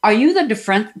 are you the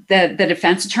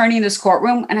defense attorney in this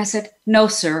courtroom? And I said, no,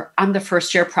 sir, I'm the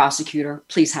first chair prosecutor.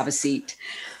 Please have a seat.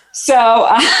 So,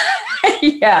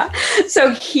 yeah.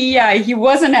 So he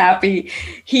wasn't happy.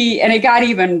 And it got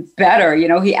even better.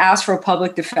 He asked for a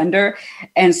public defender.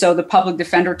 And so the public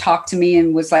defender talked to me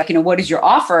and was like, what is your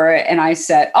offer? And I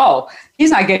said, oh,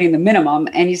 he's not getting the minimum.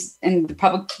 And the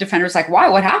public defender's like, why?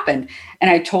 What happened? And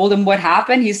I told him what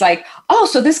happened. He's like, oh,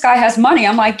 so this guy has money.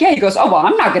 I'm like, yeah. He goes, oh, well,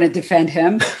 I'm not going to defend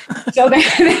him. So they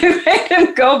made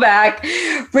him go back,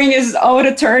 bring his own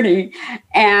attorney.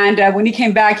 And when he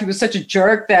came back, he was such a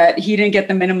jerk that he didn't get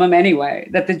the minimum anyway,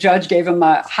 that the judge gave him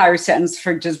a higher sentence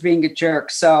for just being a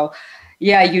jerk. So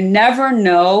yeah, you never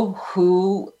know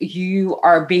who you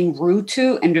are being rude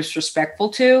to and disrespectful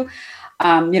to.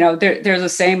 There's a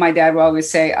saying my dad would always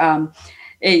say,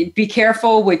 be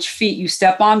careful which feet you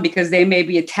step on because they may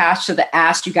be attached to the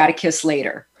ass you got to kiss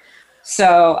later.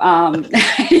 So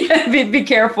be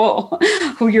careful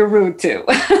who you're rude to.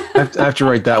 I have to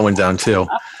write that one down too.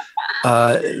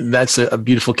 That's a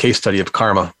beautiful case study of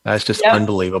karma. That's just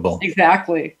unbelievable.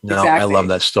 Exactly. I love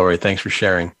that story. Thanks for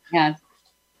sharing. Yeah.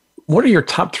 What are your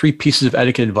top 3 pieces of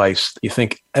etiquette advice that you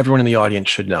think everyone in the audience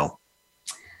should know?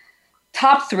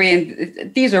 Top 3,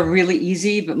 and these are really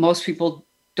easy, but most people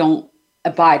don't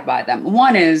abide by them.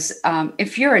 One is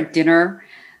if you're at dinner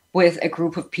with a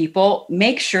group of people,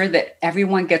 make sure that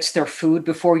everyone gets their food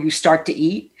before you start to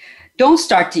eat. Don't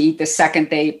start to eat the second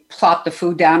they plop the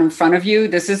food down in front of you.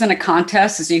 This isn't a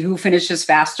contest to see who finishes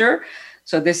faster.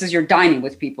 So this is your dining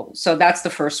with people. So that's the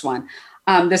first one.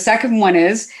 The second one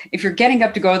is, if you're getting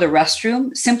up to go to the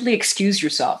restroom, simply excuse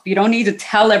yourself. You don't need to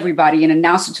tell everybody and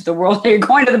announce it to the world that you're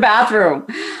going to the bathroom.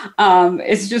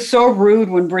 It's just so rude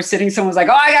when we're sitting, someone's like,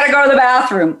 oh, I got to go to the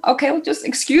bathroom. Okay, well, just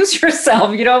excuse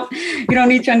yourself. You don't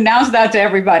need to announce that to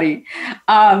everybody.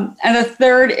 And the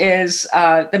third is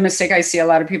the mistake I see a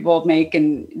lot of people make,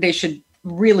 and they should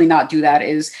really not do that,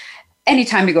 is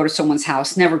anytime you go to someone's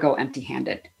house, never go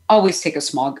empty-handed. Always take a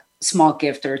small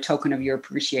gift or a token of your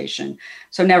appreciation.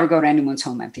 So never go to anyone's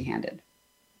home empty-handed.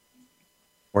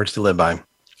 Words to live by.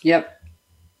 Yep.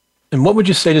 And what would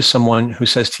you say to someone who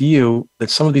says to you that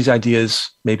some of these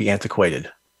ideas may be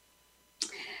antiquated?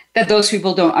 That those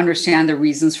people don't understand the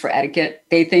reasons for etiquette.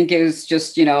 They think it was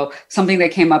just, something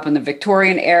that came up in the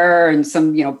Victorian era, and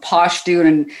some, posh dude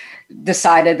and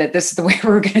decided that this is the way we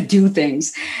were going to do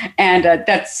things. And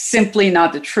that's simply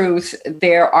not the truth.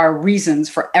 There are reasons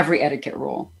for every etiquette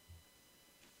rule.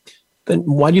 Then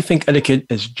why do you think etiquette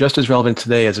is just as relevant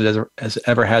today as it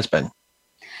ever has been?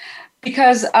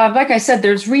 Because like I said,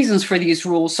 there's reasons for these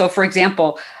rules. So for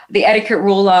example, the etiquette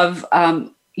rule of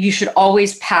you should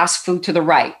always pass food to the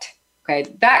right.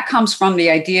 Okay, that comes from the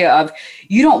idea of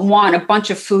you don't want a bunch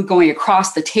of food going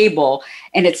across the table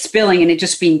and it's spilling and it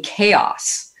just being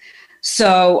chaos.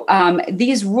 So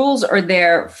these rules are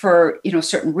there for,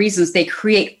 certain reasons. They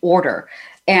create order,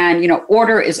 and,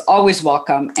 order is always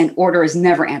welcome, and order is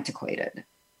never antiquated.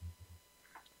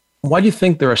 Why do you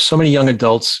think there are so many young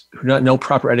adults who do not know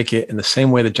proper etiquette in the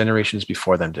same way the generations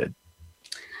before them did?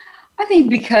 I think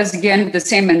because, again, the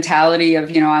same mentality of,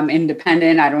 I'm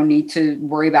independent. I don't need to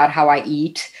worry about how I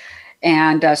eat.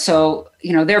 And so,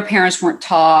 their parents weren't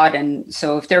taught. And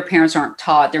so if their parents aren't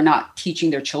taught, they're not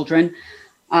teaching their children.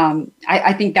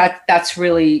 I think that's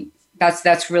really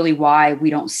why we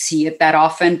don't see it that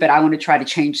often, but I want to try to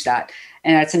change that.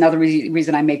 And that's another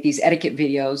reason I make these etiquette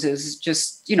videos, is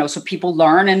just, so people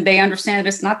learn and they understand that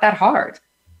it's not that hard.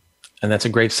 And that's a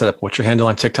great setup. What's your handle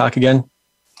on TikTok again?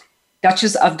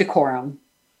 Duchess of Decorum.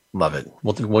 Love it.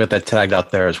 We'll get that tagged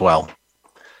out there as well.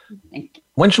 Thank you.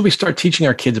 When should we start teaching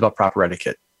our kids about proper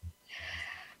etiquette?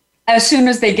 As soon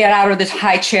as they get out of this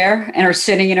high chair and are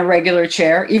sitting in a regular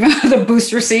chair, even with a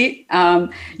booster seat,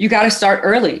 you got to start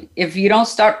early. If you don't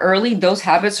start early, those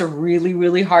habits are really,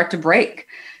 really hard to break.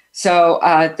 So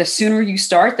the sooner you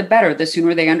start, the better. The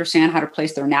sooner they understand how to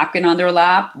place their napkin on their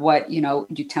lap, what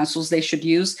utensils they should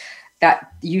use,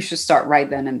 that you should start right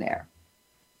then and there.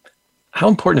 How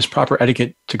important is proper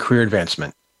etiquette to career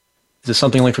advancement? Is it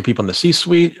something only for people in the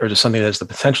C-suite, or is it something that has the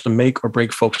potential to make or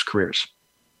break folks' careers?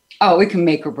 Oh, it can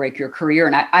make or break your career.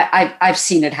 And I've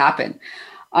seen it happen.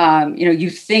 You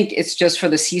think it's just for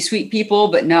the C-suite people,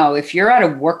 but no, if you're at a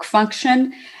work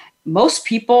function, most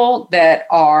people that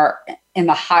are in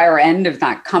the higher end of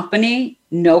that company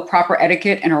know proper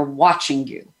etiquette and are watching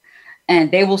you. And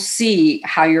they will see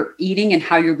how you're eating and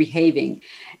how you're behaving.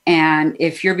 And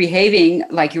if you're behaving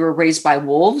like you were raised by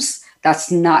wolves,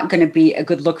 that's not going to be a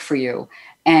good look for you.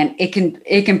 And it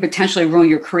can potentially ruin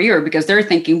your career, because they're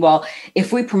thinking, well,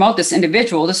 if we promote this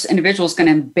individual is going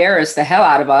to embarrass the hell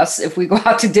out of us if we go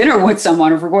out to dinner with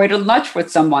someone, or if we're going to lunch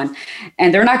with someone,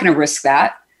 and they're not going to risk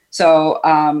that. So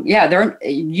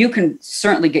you can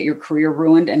certainly get your career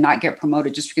ruined and not get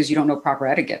promoted just because you don't know proper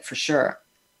etiquette, for sure.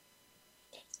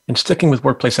 And sticking with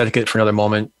workplace etiquette for another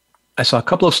moment, I saw a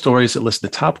couple of stories that list the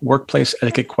top workplace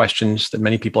etiquette questions that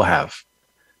many people have.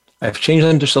 I've changed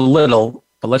them just a little,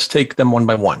 but let's take them one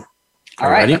by one.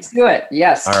 All right, ready? Let's do it.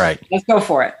 Yes. All right. Let's go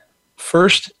for it.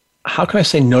 First, how can I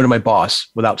say no to my boss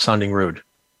without sounding rude?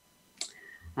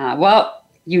 Well,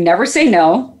 you never say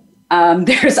no.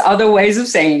 There's other ways of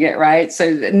saying it, right?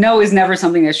 So no is never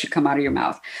something that should come out of your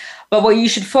mouth. But what you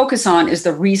should focus on is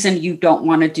the reason you don't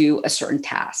want to do a certain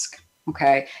task,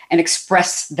 okay? And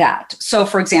express that. So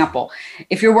for example,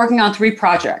 if you're working on 3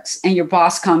 projects and your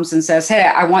boss comes and says, hey,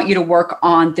 I want you to work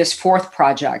on this 4th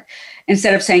project,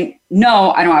 instead of saying,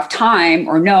 no, I don't have time,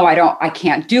 or no, I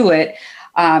can't do it,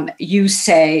 you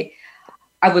say,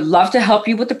 I would love to help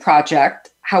you with the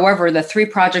project. However, the 3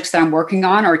 projects that I'm working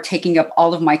on are taking up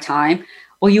all of my time.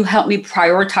 Will you help me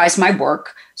prioritize my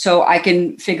work so I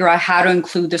can figure out how to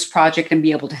include this project and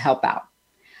be able to help out?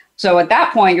 So at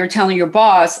that point, you're telling your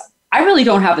boss, I really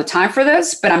don't have the time for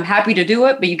this, but I'm happy to do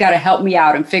it, but you got to help me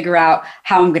out and figure out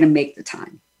how I'm going to make the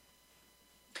time.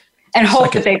 And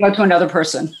hope that they go to another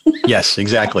person. Yes,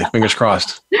 exactly. Fingers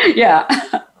crossed. Yeah.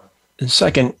 And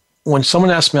second, when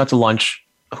someone asks me out to lunch,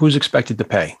 who's expected to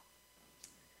pay?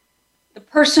 The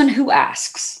person who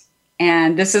asks.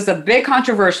 And this is a bit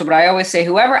controversial, but I always say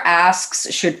whoever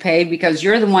asks should pay because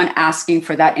you're the one asking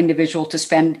for that individual to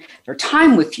spend their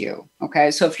time with you.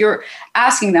 Okay. So if you're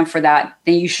asking them for that,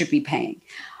 then you should be paying.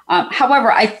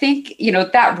 However, I think,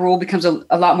 that rule becomes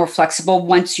a lot more flexible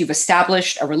once you've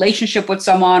established a relationship with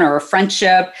someone or a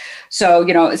friendship. So,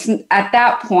 it's at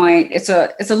that point, it's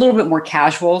a little bit more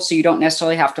casual. So you don't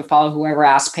necessarily have to follow whoever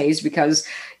asks pays because,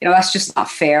 that's just not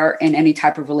fair in any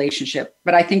type of relationship.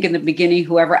 But I think in the beginning,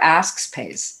 whoever asks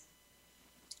pays.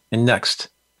 And next,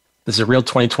 this is a real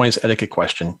 2020s etiquette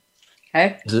question.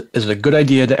 Okay. Is it a good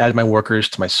idea to add my workers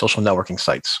to my social networking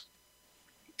sites?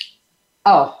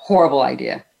 Oh, horrible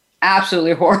idea.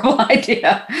 Absolutely horrible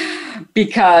idea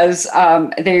because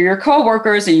they're your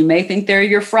coworkers and you may think they're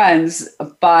your friends,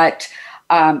 but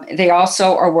they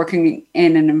also are working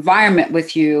in an environment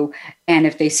with you. And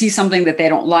if they see something that they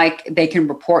don't like, they can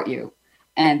report you.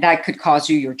 And that could cost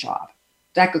you your job.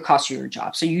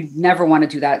 So you never want to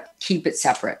do that. Keep it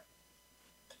separate.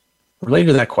 Related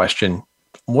to that question,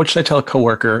 what should I tell a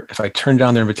coworker if I turn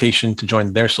down their invitation to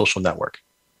join their social network?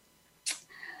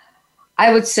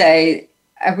 I would say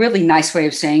a really nice way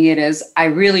of saying it is, I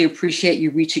really appreciate you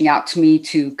reaching out to me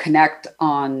to connect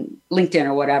on LinkedIn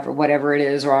or whatever it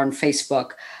is, or on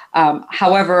Facebook.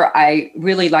 However, I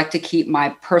really like to keep my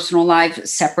personal life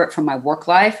separate from my work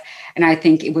life. And I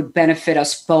think it would benefit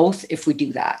us both if we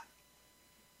do that.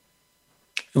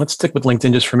 Let's stick with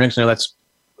LinkedIn just for a minute. I know that's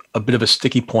a bit of a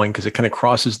sticky point because it kind of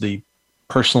crosses the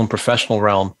personal and professional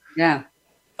realm. Yeah.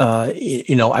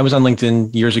 I was on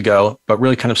LinkedIn years ago, but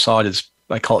really kind of saw it as,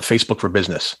 I call it Facebook for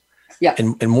business. Yeah.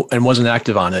 And wasn't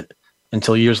active on it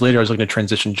until years later. I was looking to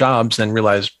transition jobs and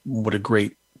realized what a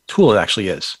great tool it actually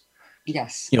is.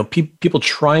 Yes. People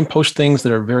try and post things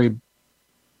that are very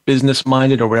business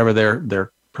minded or whatever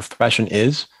their profession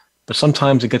is, but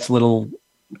sometimes it gets a little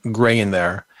gray in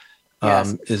there.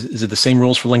 Yes. Is it the same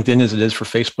rules for LinkedIn as it is for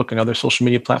Facebook and other social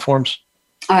media platforms?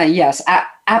 Yes,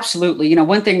 absolutely.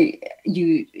 One thing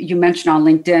you mentioned on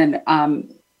LinkedIn,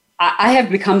 I have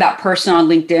become that person on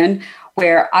LinkedIn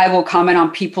where I will comment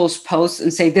on people's posts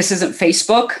and say, this isn't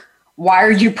Facebook. Why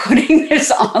are you putting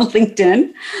this on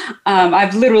LinkedIn?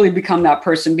 I've literally become that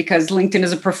person because LinkedIn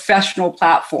is a professional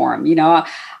platform.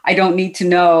 I don't need to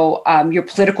know your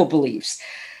political beliefs.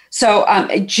 So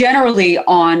generally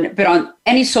on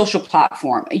any social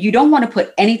platform, you don't want to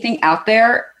put anything out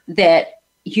there that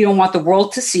you don't want the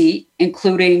world to see,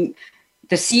 including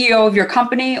the CEO of your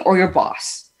company or your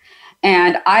boss.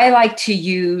 And I like to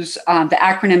use the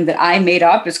acronym that I made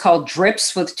up. It's called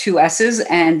DRIPS with 2 S's.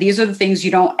 And these are the things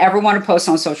you don't ever want to post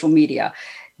on social media.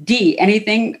 D,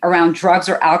 anything around drugs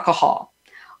or alcohol.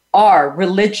 R,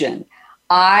 religion.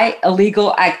 I,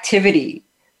 illegal activity.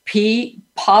 P,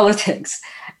 politics.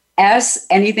 S,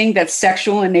 anything that's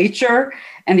sexual in nature.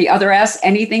 And the other S,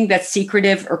 anything that's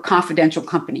secretive or confidential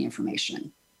company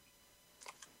information.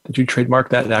 Did you trademark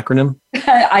that acronym?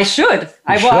 I should.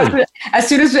 I will. As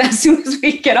soon as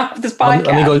we get off this podcast.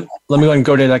 Let me go ahead and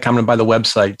go to that comment and buy the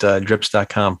website,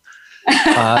 drips.com.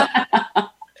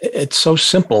 It's so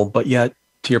simple, but yet,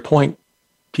 to your point,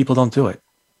 people don't do it.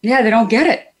 Yeah, they don't get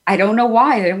it. I don't know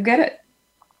why they don't get it.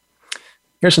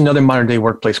 Here's another modern day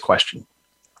workplace question.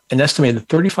 An estimated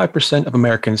 35% of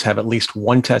Americans have at least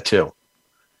one tattoo.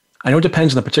 I know it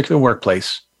depends on the particular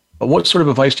workplace, but what sort of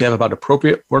advice do you have about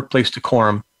appropriate workplace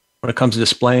decorum when it comes to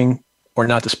displaying or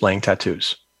not displaying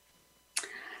tattoos?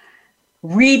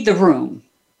 Read the room,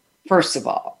 first of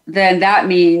all. Then that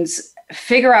means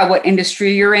figure out what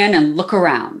industry you're in and look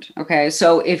around. Okay.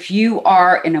 So if you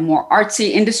are in a more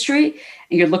artsy industry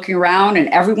and you're looking around and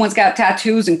everyone's got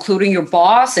tattoos, including your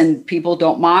boss, and people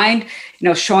don't mind,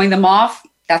 showing them off,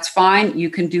 that's fine. You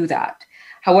can do that.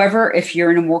 However, if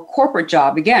you're in a more corporate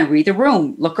job, again, read the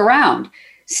room, look around,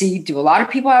 see, do a lot of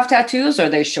people have tattoos? Are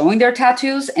they showing their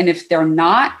tattoos? And if they're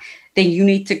not, then you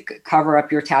need to cover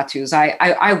up your tattoos.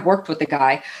 I worked with a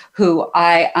guy who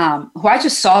I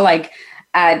just saw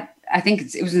I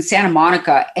think it was in Santa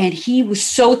Monica, and he was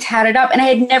so tatted up, and I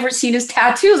had never seen his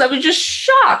tattoos. I was just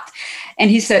shocked.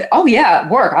 And he said, "Oh yeah, at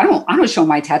work, I don't show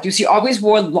my tattoos." He always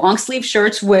wore long sleeve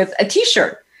shirts with a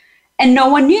t-shirt, and no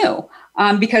one knew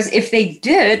because if they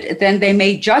did, then they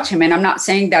may judge him. And I'm not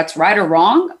saying that's right or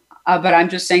wrong, but I'm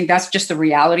just saying that's just the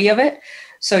reality of it.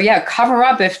 So yeah, cover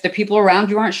up if the people around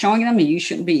you aren't showing them, and you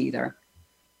shouldn't be either.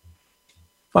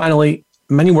 Finally,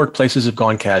 many workplaces have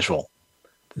gone casual.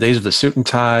 The days of the suit and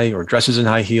tie or dresses and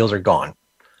high heels are gone.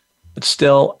 But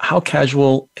still, how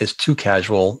casual is too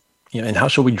casual? And how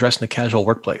should we dress in a casual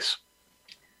workplace?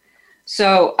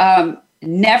 So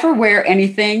never wear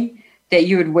anything that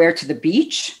you would wear to the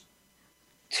beach,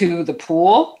 to the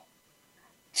pool,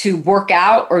 to work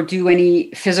out or do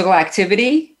any physical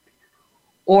activity,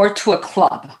 or to a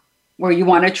club where you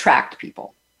want to attract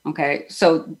people. Okay,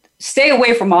 so stay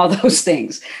away from all those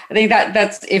things. I think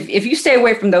that's if you stay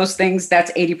away from those things,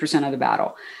 that's 80% of the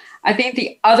battle. I think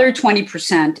the other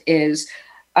 20% is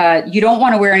you don't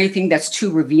want to wear anything that's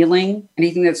too revealing,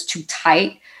 anything that's too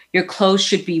tight. Your clothes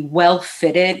should be well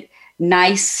fitted,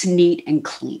 nice, neat, and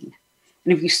clean.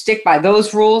 And if you stick by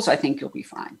those rules, I think you'll be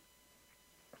fine.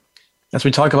 As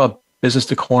we talk about business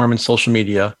decorum and social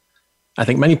media, I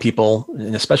think many people,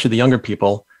 and especially the younger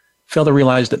people, fail to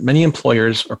realize that many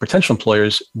employers or potential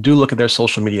employers do look at their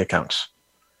social media accounts.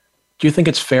 Do you think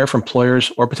it's fair for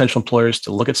employers or potential employers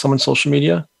to look at someone's social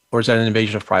media, or is that an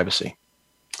invasion of privacy?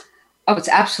 Oh, it's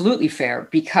absolutely fair,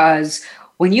 because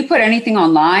when you put anything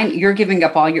online, you're giving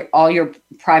up all your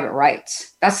private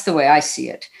rights. That's the way I see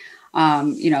it.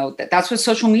 That's what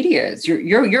social media is.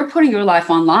 You're putting your life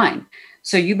online.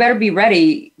 So you better be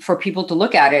ready for people to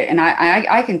look at it. And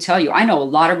I can tell you, I know a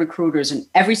lot of recruiters, and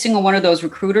every single one of those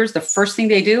recruiters, the first thing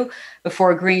they do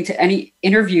before agreeing to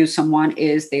interview someone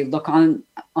is they look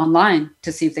online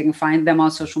to see if they can find them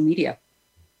on social media.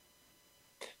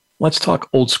 Let's talk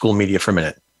old school media for a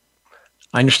minute.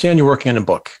 I understand you're working on a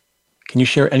book. Can you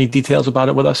share any details about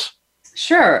it with us?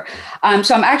 Sure.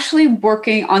 So I'm actually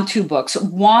working on 2 books.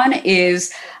 One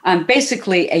is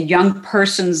basically a young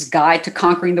person's guide to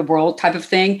conquering the world type of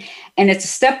thing. And it's a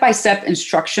step-by-step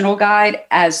instructional guide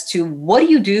as to what do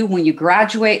you do when you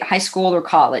graduate high school or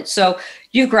college. So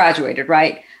you graduated,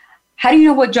 right? How do you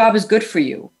know what job is good for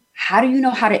you? How do you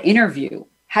know how to interview?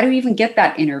 How do you even get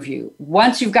that interview?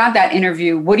 Once you've got that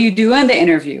interview, what do you do in the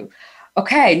interview?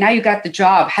 Okay, now you got the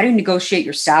job. How do you negotiate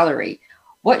your salary?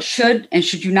 What should and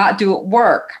should you not do at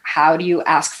work? How do you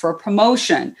ask for a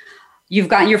promotion? You've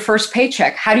gotten your first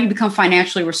paycheck. How do you become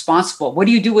financially responsible? What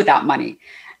do you do with that money?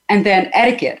 And then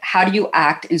etiquette. How do you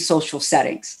act in social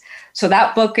settings? So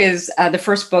that book is the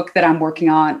first book that I'm working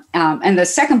on. And the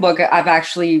second book I've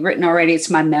actually written already. It's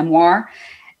my memoir.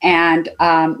 And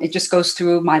it just goes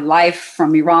through my life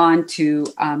from Iran to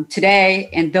today.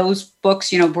 And those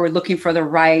books, we're looking for the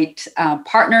right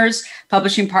partners,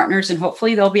 publishing partners, and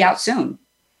hopefully they'll be out soon.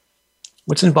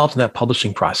 What's involved in that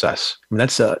publishing process? I mean,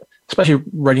 that's especially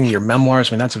writing your memoirs.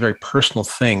 I mean, that's a very personal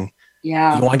thing.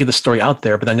 Yeah. You want to get the story out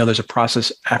there, but I know there's a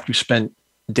process after you spent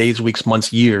days, weeks,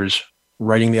 months, years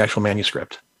writing the actual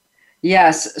manuscript.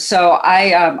 Yes. So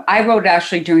I wrote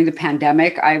actually during the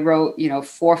pandemic. I wrote, 4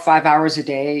 or 5 hours a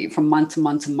day from month to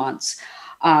month to months.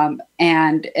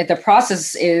 And the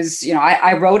process is,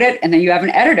 I wrote it and then you have an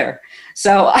editor.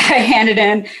 So I handed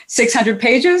in 600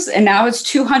 pages and now it's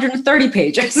 230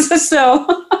 pages.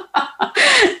 So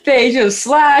they just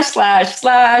slash,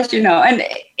 and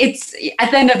it's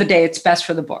at the end of the day, it's best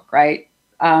for the book, right?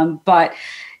 But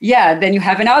yeah, then you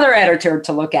have another editor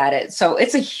to look at it. So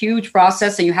it's a huge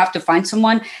process and you have to find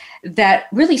someone that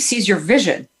really sees your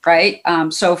vision, right?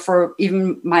 So for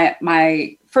even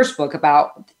my first book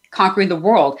about conquering the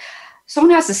world,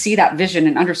 someone has to see that vision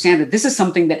and understand that this is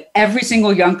something that every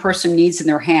single young person needs in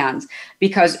their hands,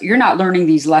 because you're not learning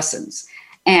these lessons.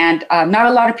 And not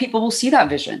a lot of people will see that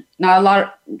vision. Not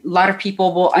a lot of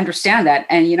people will understand that.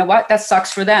 And you know what? That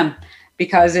sucks for them,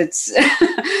 because it's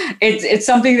it's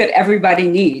something that everybody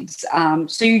needs.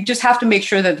 So you just have to make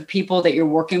sure that the people that you're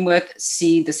working with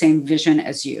see the same vision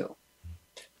as you.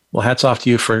 Well, hats off to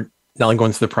you for not only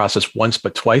going through the process once,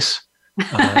 but twice.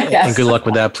 Yes. And good luck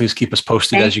with that. Please keep us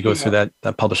posted as you go through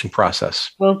that publishing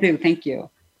process. Will do. Thank you.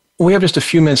 We have just a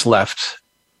few minutes left.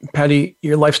 Pattie,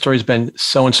 your life story has been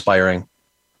so inspiring.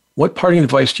 What parting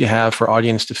advice do you have for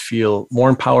audience to feel more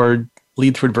empowered,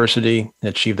 lead through adversity, and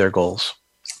achieve their goals?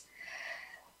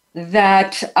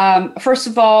 That, first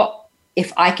of all,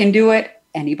 if I can do it,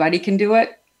 anybody can do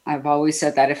it. I've always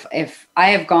said that if I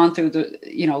have gone through the,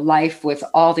 life with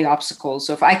all the obstacles,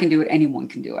 so if I can do it, anyone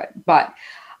can do it. But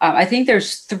I think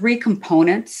there's 3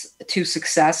 components to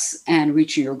success and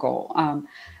reaching your goal.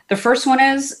 The first one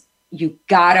is you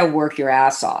gotta work your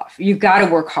ass off. You gotta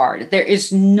work hard. There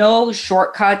is no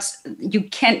shortcuts.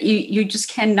 You just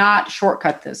cannot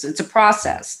shortcut this. It's a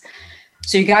process.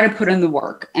 So you got to put in the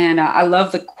work. And I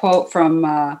love the quote from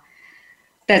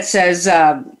that says,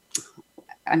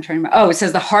 it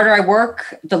says, the harder I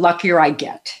work, the luckier I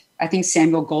get. I think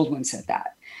Samuel Goldwyn said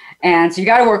that. And so you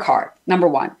got to work hard, number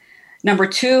 1. Number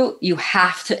 2, you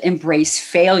have to embrace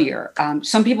failure.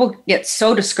 Some people get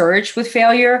so discouraged with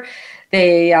failure,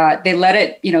 they let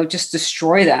it, just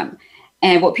destroy them.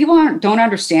 And what people don't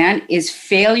understand is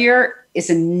failure is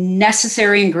a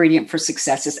necessary ingredient for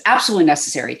success. It's absolutely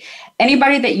necessary.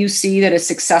 Anybody that you see that is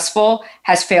successful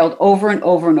has failed over and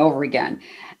over and over again.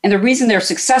 And the reason they're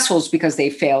successful is because they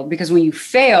failed. Because when you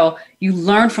fail, you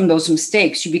learn from those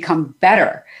mistakes. You become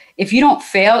better. If you don't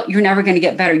fail, you're never going to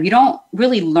get better. You don't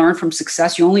really learn from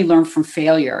success. You only learn from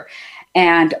failure.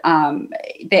 And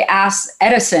they asked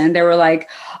Edison, they were like,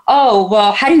 oh,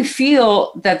 well, how do you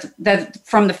feel that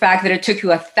from the fact that it took you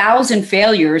 1,000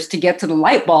 failures to get to the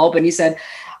light bulb? And he said,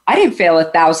 I didn't fail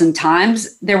 1,000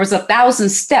 times. There was 1,000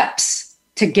 steps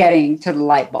to getting to the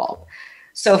light bulb.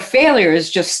 So failure is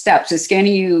just steps. It's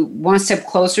getting you one step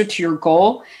closer to your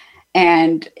goal.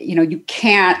 And, you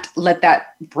can't let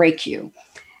that break you.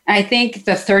 And I think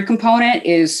the third component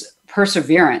is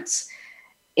perseverance.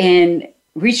 In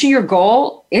reaching your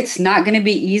goal, it's not going to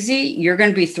be easy. You're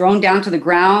going to be thrown down to the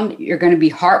ground. You're going to be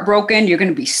heartbroken. You're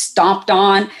going to be stomped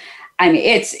on. I mean,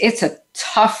 it's a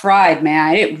tough ride,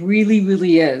 man. It really,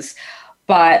 really is.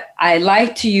 But I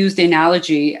like to use the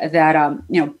analogy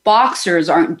that, boxers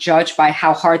aren't judged by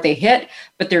how hard they hit,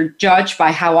 but they're judged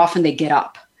by how often they get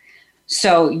up.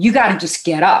 So you got to just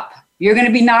get up. You're going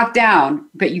to be knocked down,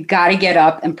 but you got to get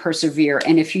up and persevere.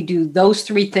 And if you do those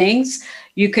three things,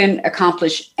 you can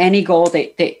accomplish any goal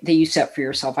that you set for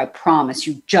yourself. I promise.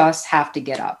 You just have to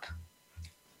get up.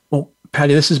 Well,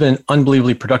 Pattie, this has been an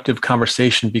unbelievably productive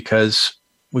conversation because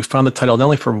we found the title not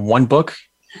only for one book,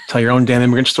 Tell Your Own Damn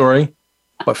Immigrant Story,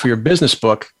 but for your business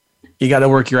book, you got to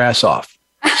work your ass off.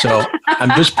 So I'm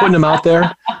just putting them out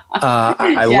there.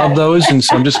 I love those. And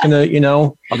so I'm just going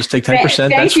to, I'll just take 10%.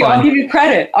 Thank you. Fine. I'll give you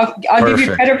credit. I'll give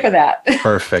you credit for that.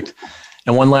 Perfect.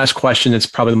 And one last question. It's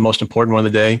probably the most important one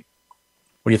of the day.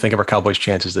 What do you think of our Cowboys'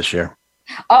 chances this year?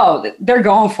 Oh, they're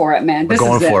going for it, man. We're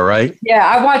going for it, right? Yeah,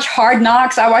 I watch Hard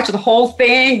Knocks. I watch the whole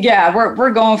thing. Yeah,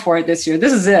 we're going for it this year.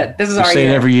 This is it. This is our year. We're saying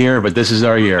every year, but this is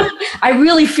our year. I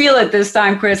really feel it this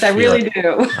time, Chris. I really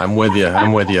do. I'm with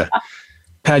you.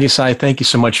 Pattie Ehsaei, thank you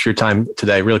so much for your time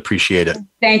today. I really appreciate it.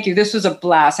 Thank you. This was a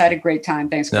blast. I had a great time.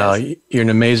 Thanks, Chris. No, you're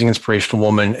an amazing, inspirational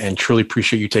woman and truly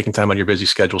appreciate you taking time out of your busy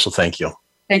schedule. So thank you.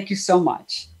 Thank you so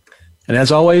much. And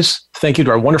as always, thank you to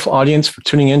our wonderful audience for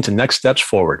tuning in to Next Steps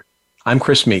Forward. I'm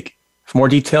Chris Meek. For more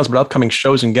details about upcoming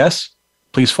shows and guests,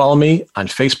 please follow me on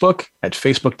Facebook at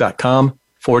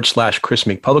facebook.com/Chris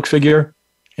Meek Public Figure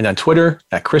and on Twitter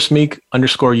at Chris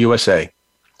Meek_USA.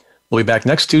 We'll be back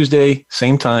next Tuesday,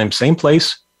 same time, same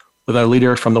place, with our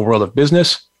leader from the world of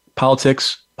business,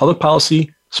 politics, public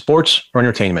policy, sports, or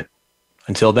entertainment.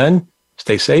 Until then,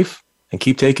 stay safe and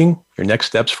keep taking your next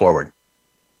steps forward.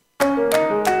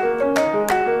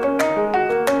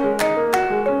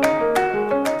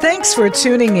 Thanks for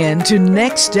tuning in to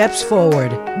Next Steps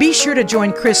Forward. Be sure to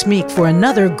join Chris Meek for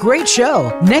another great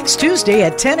show next Tuesday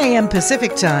at 10 a.m.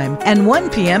 Pacific Time and 1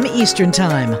 p.m. Eastern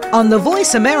Time on the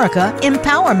Voice America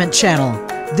Empowerment Channel.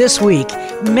 This week,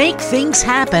 make things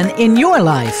happen in your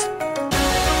life.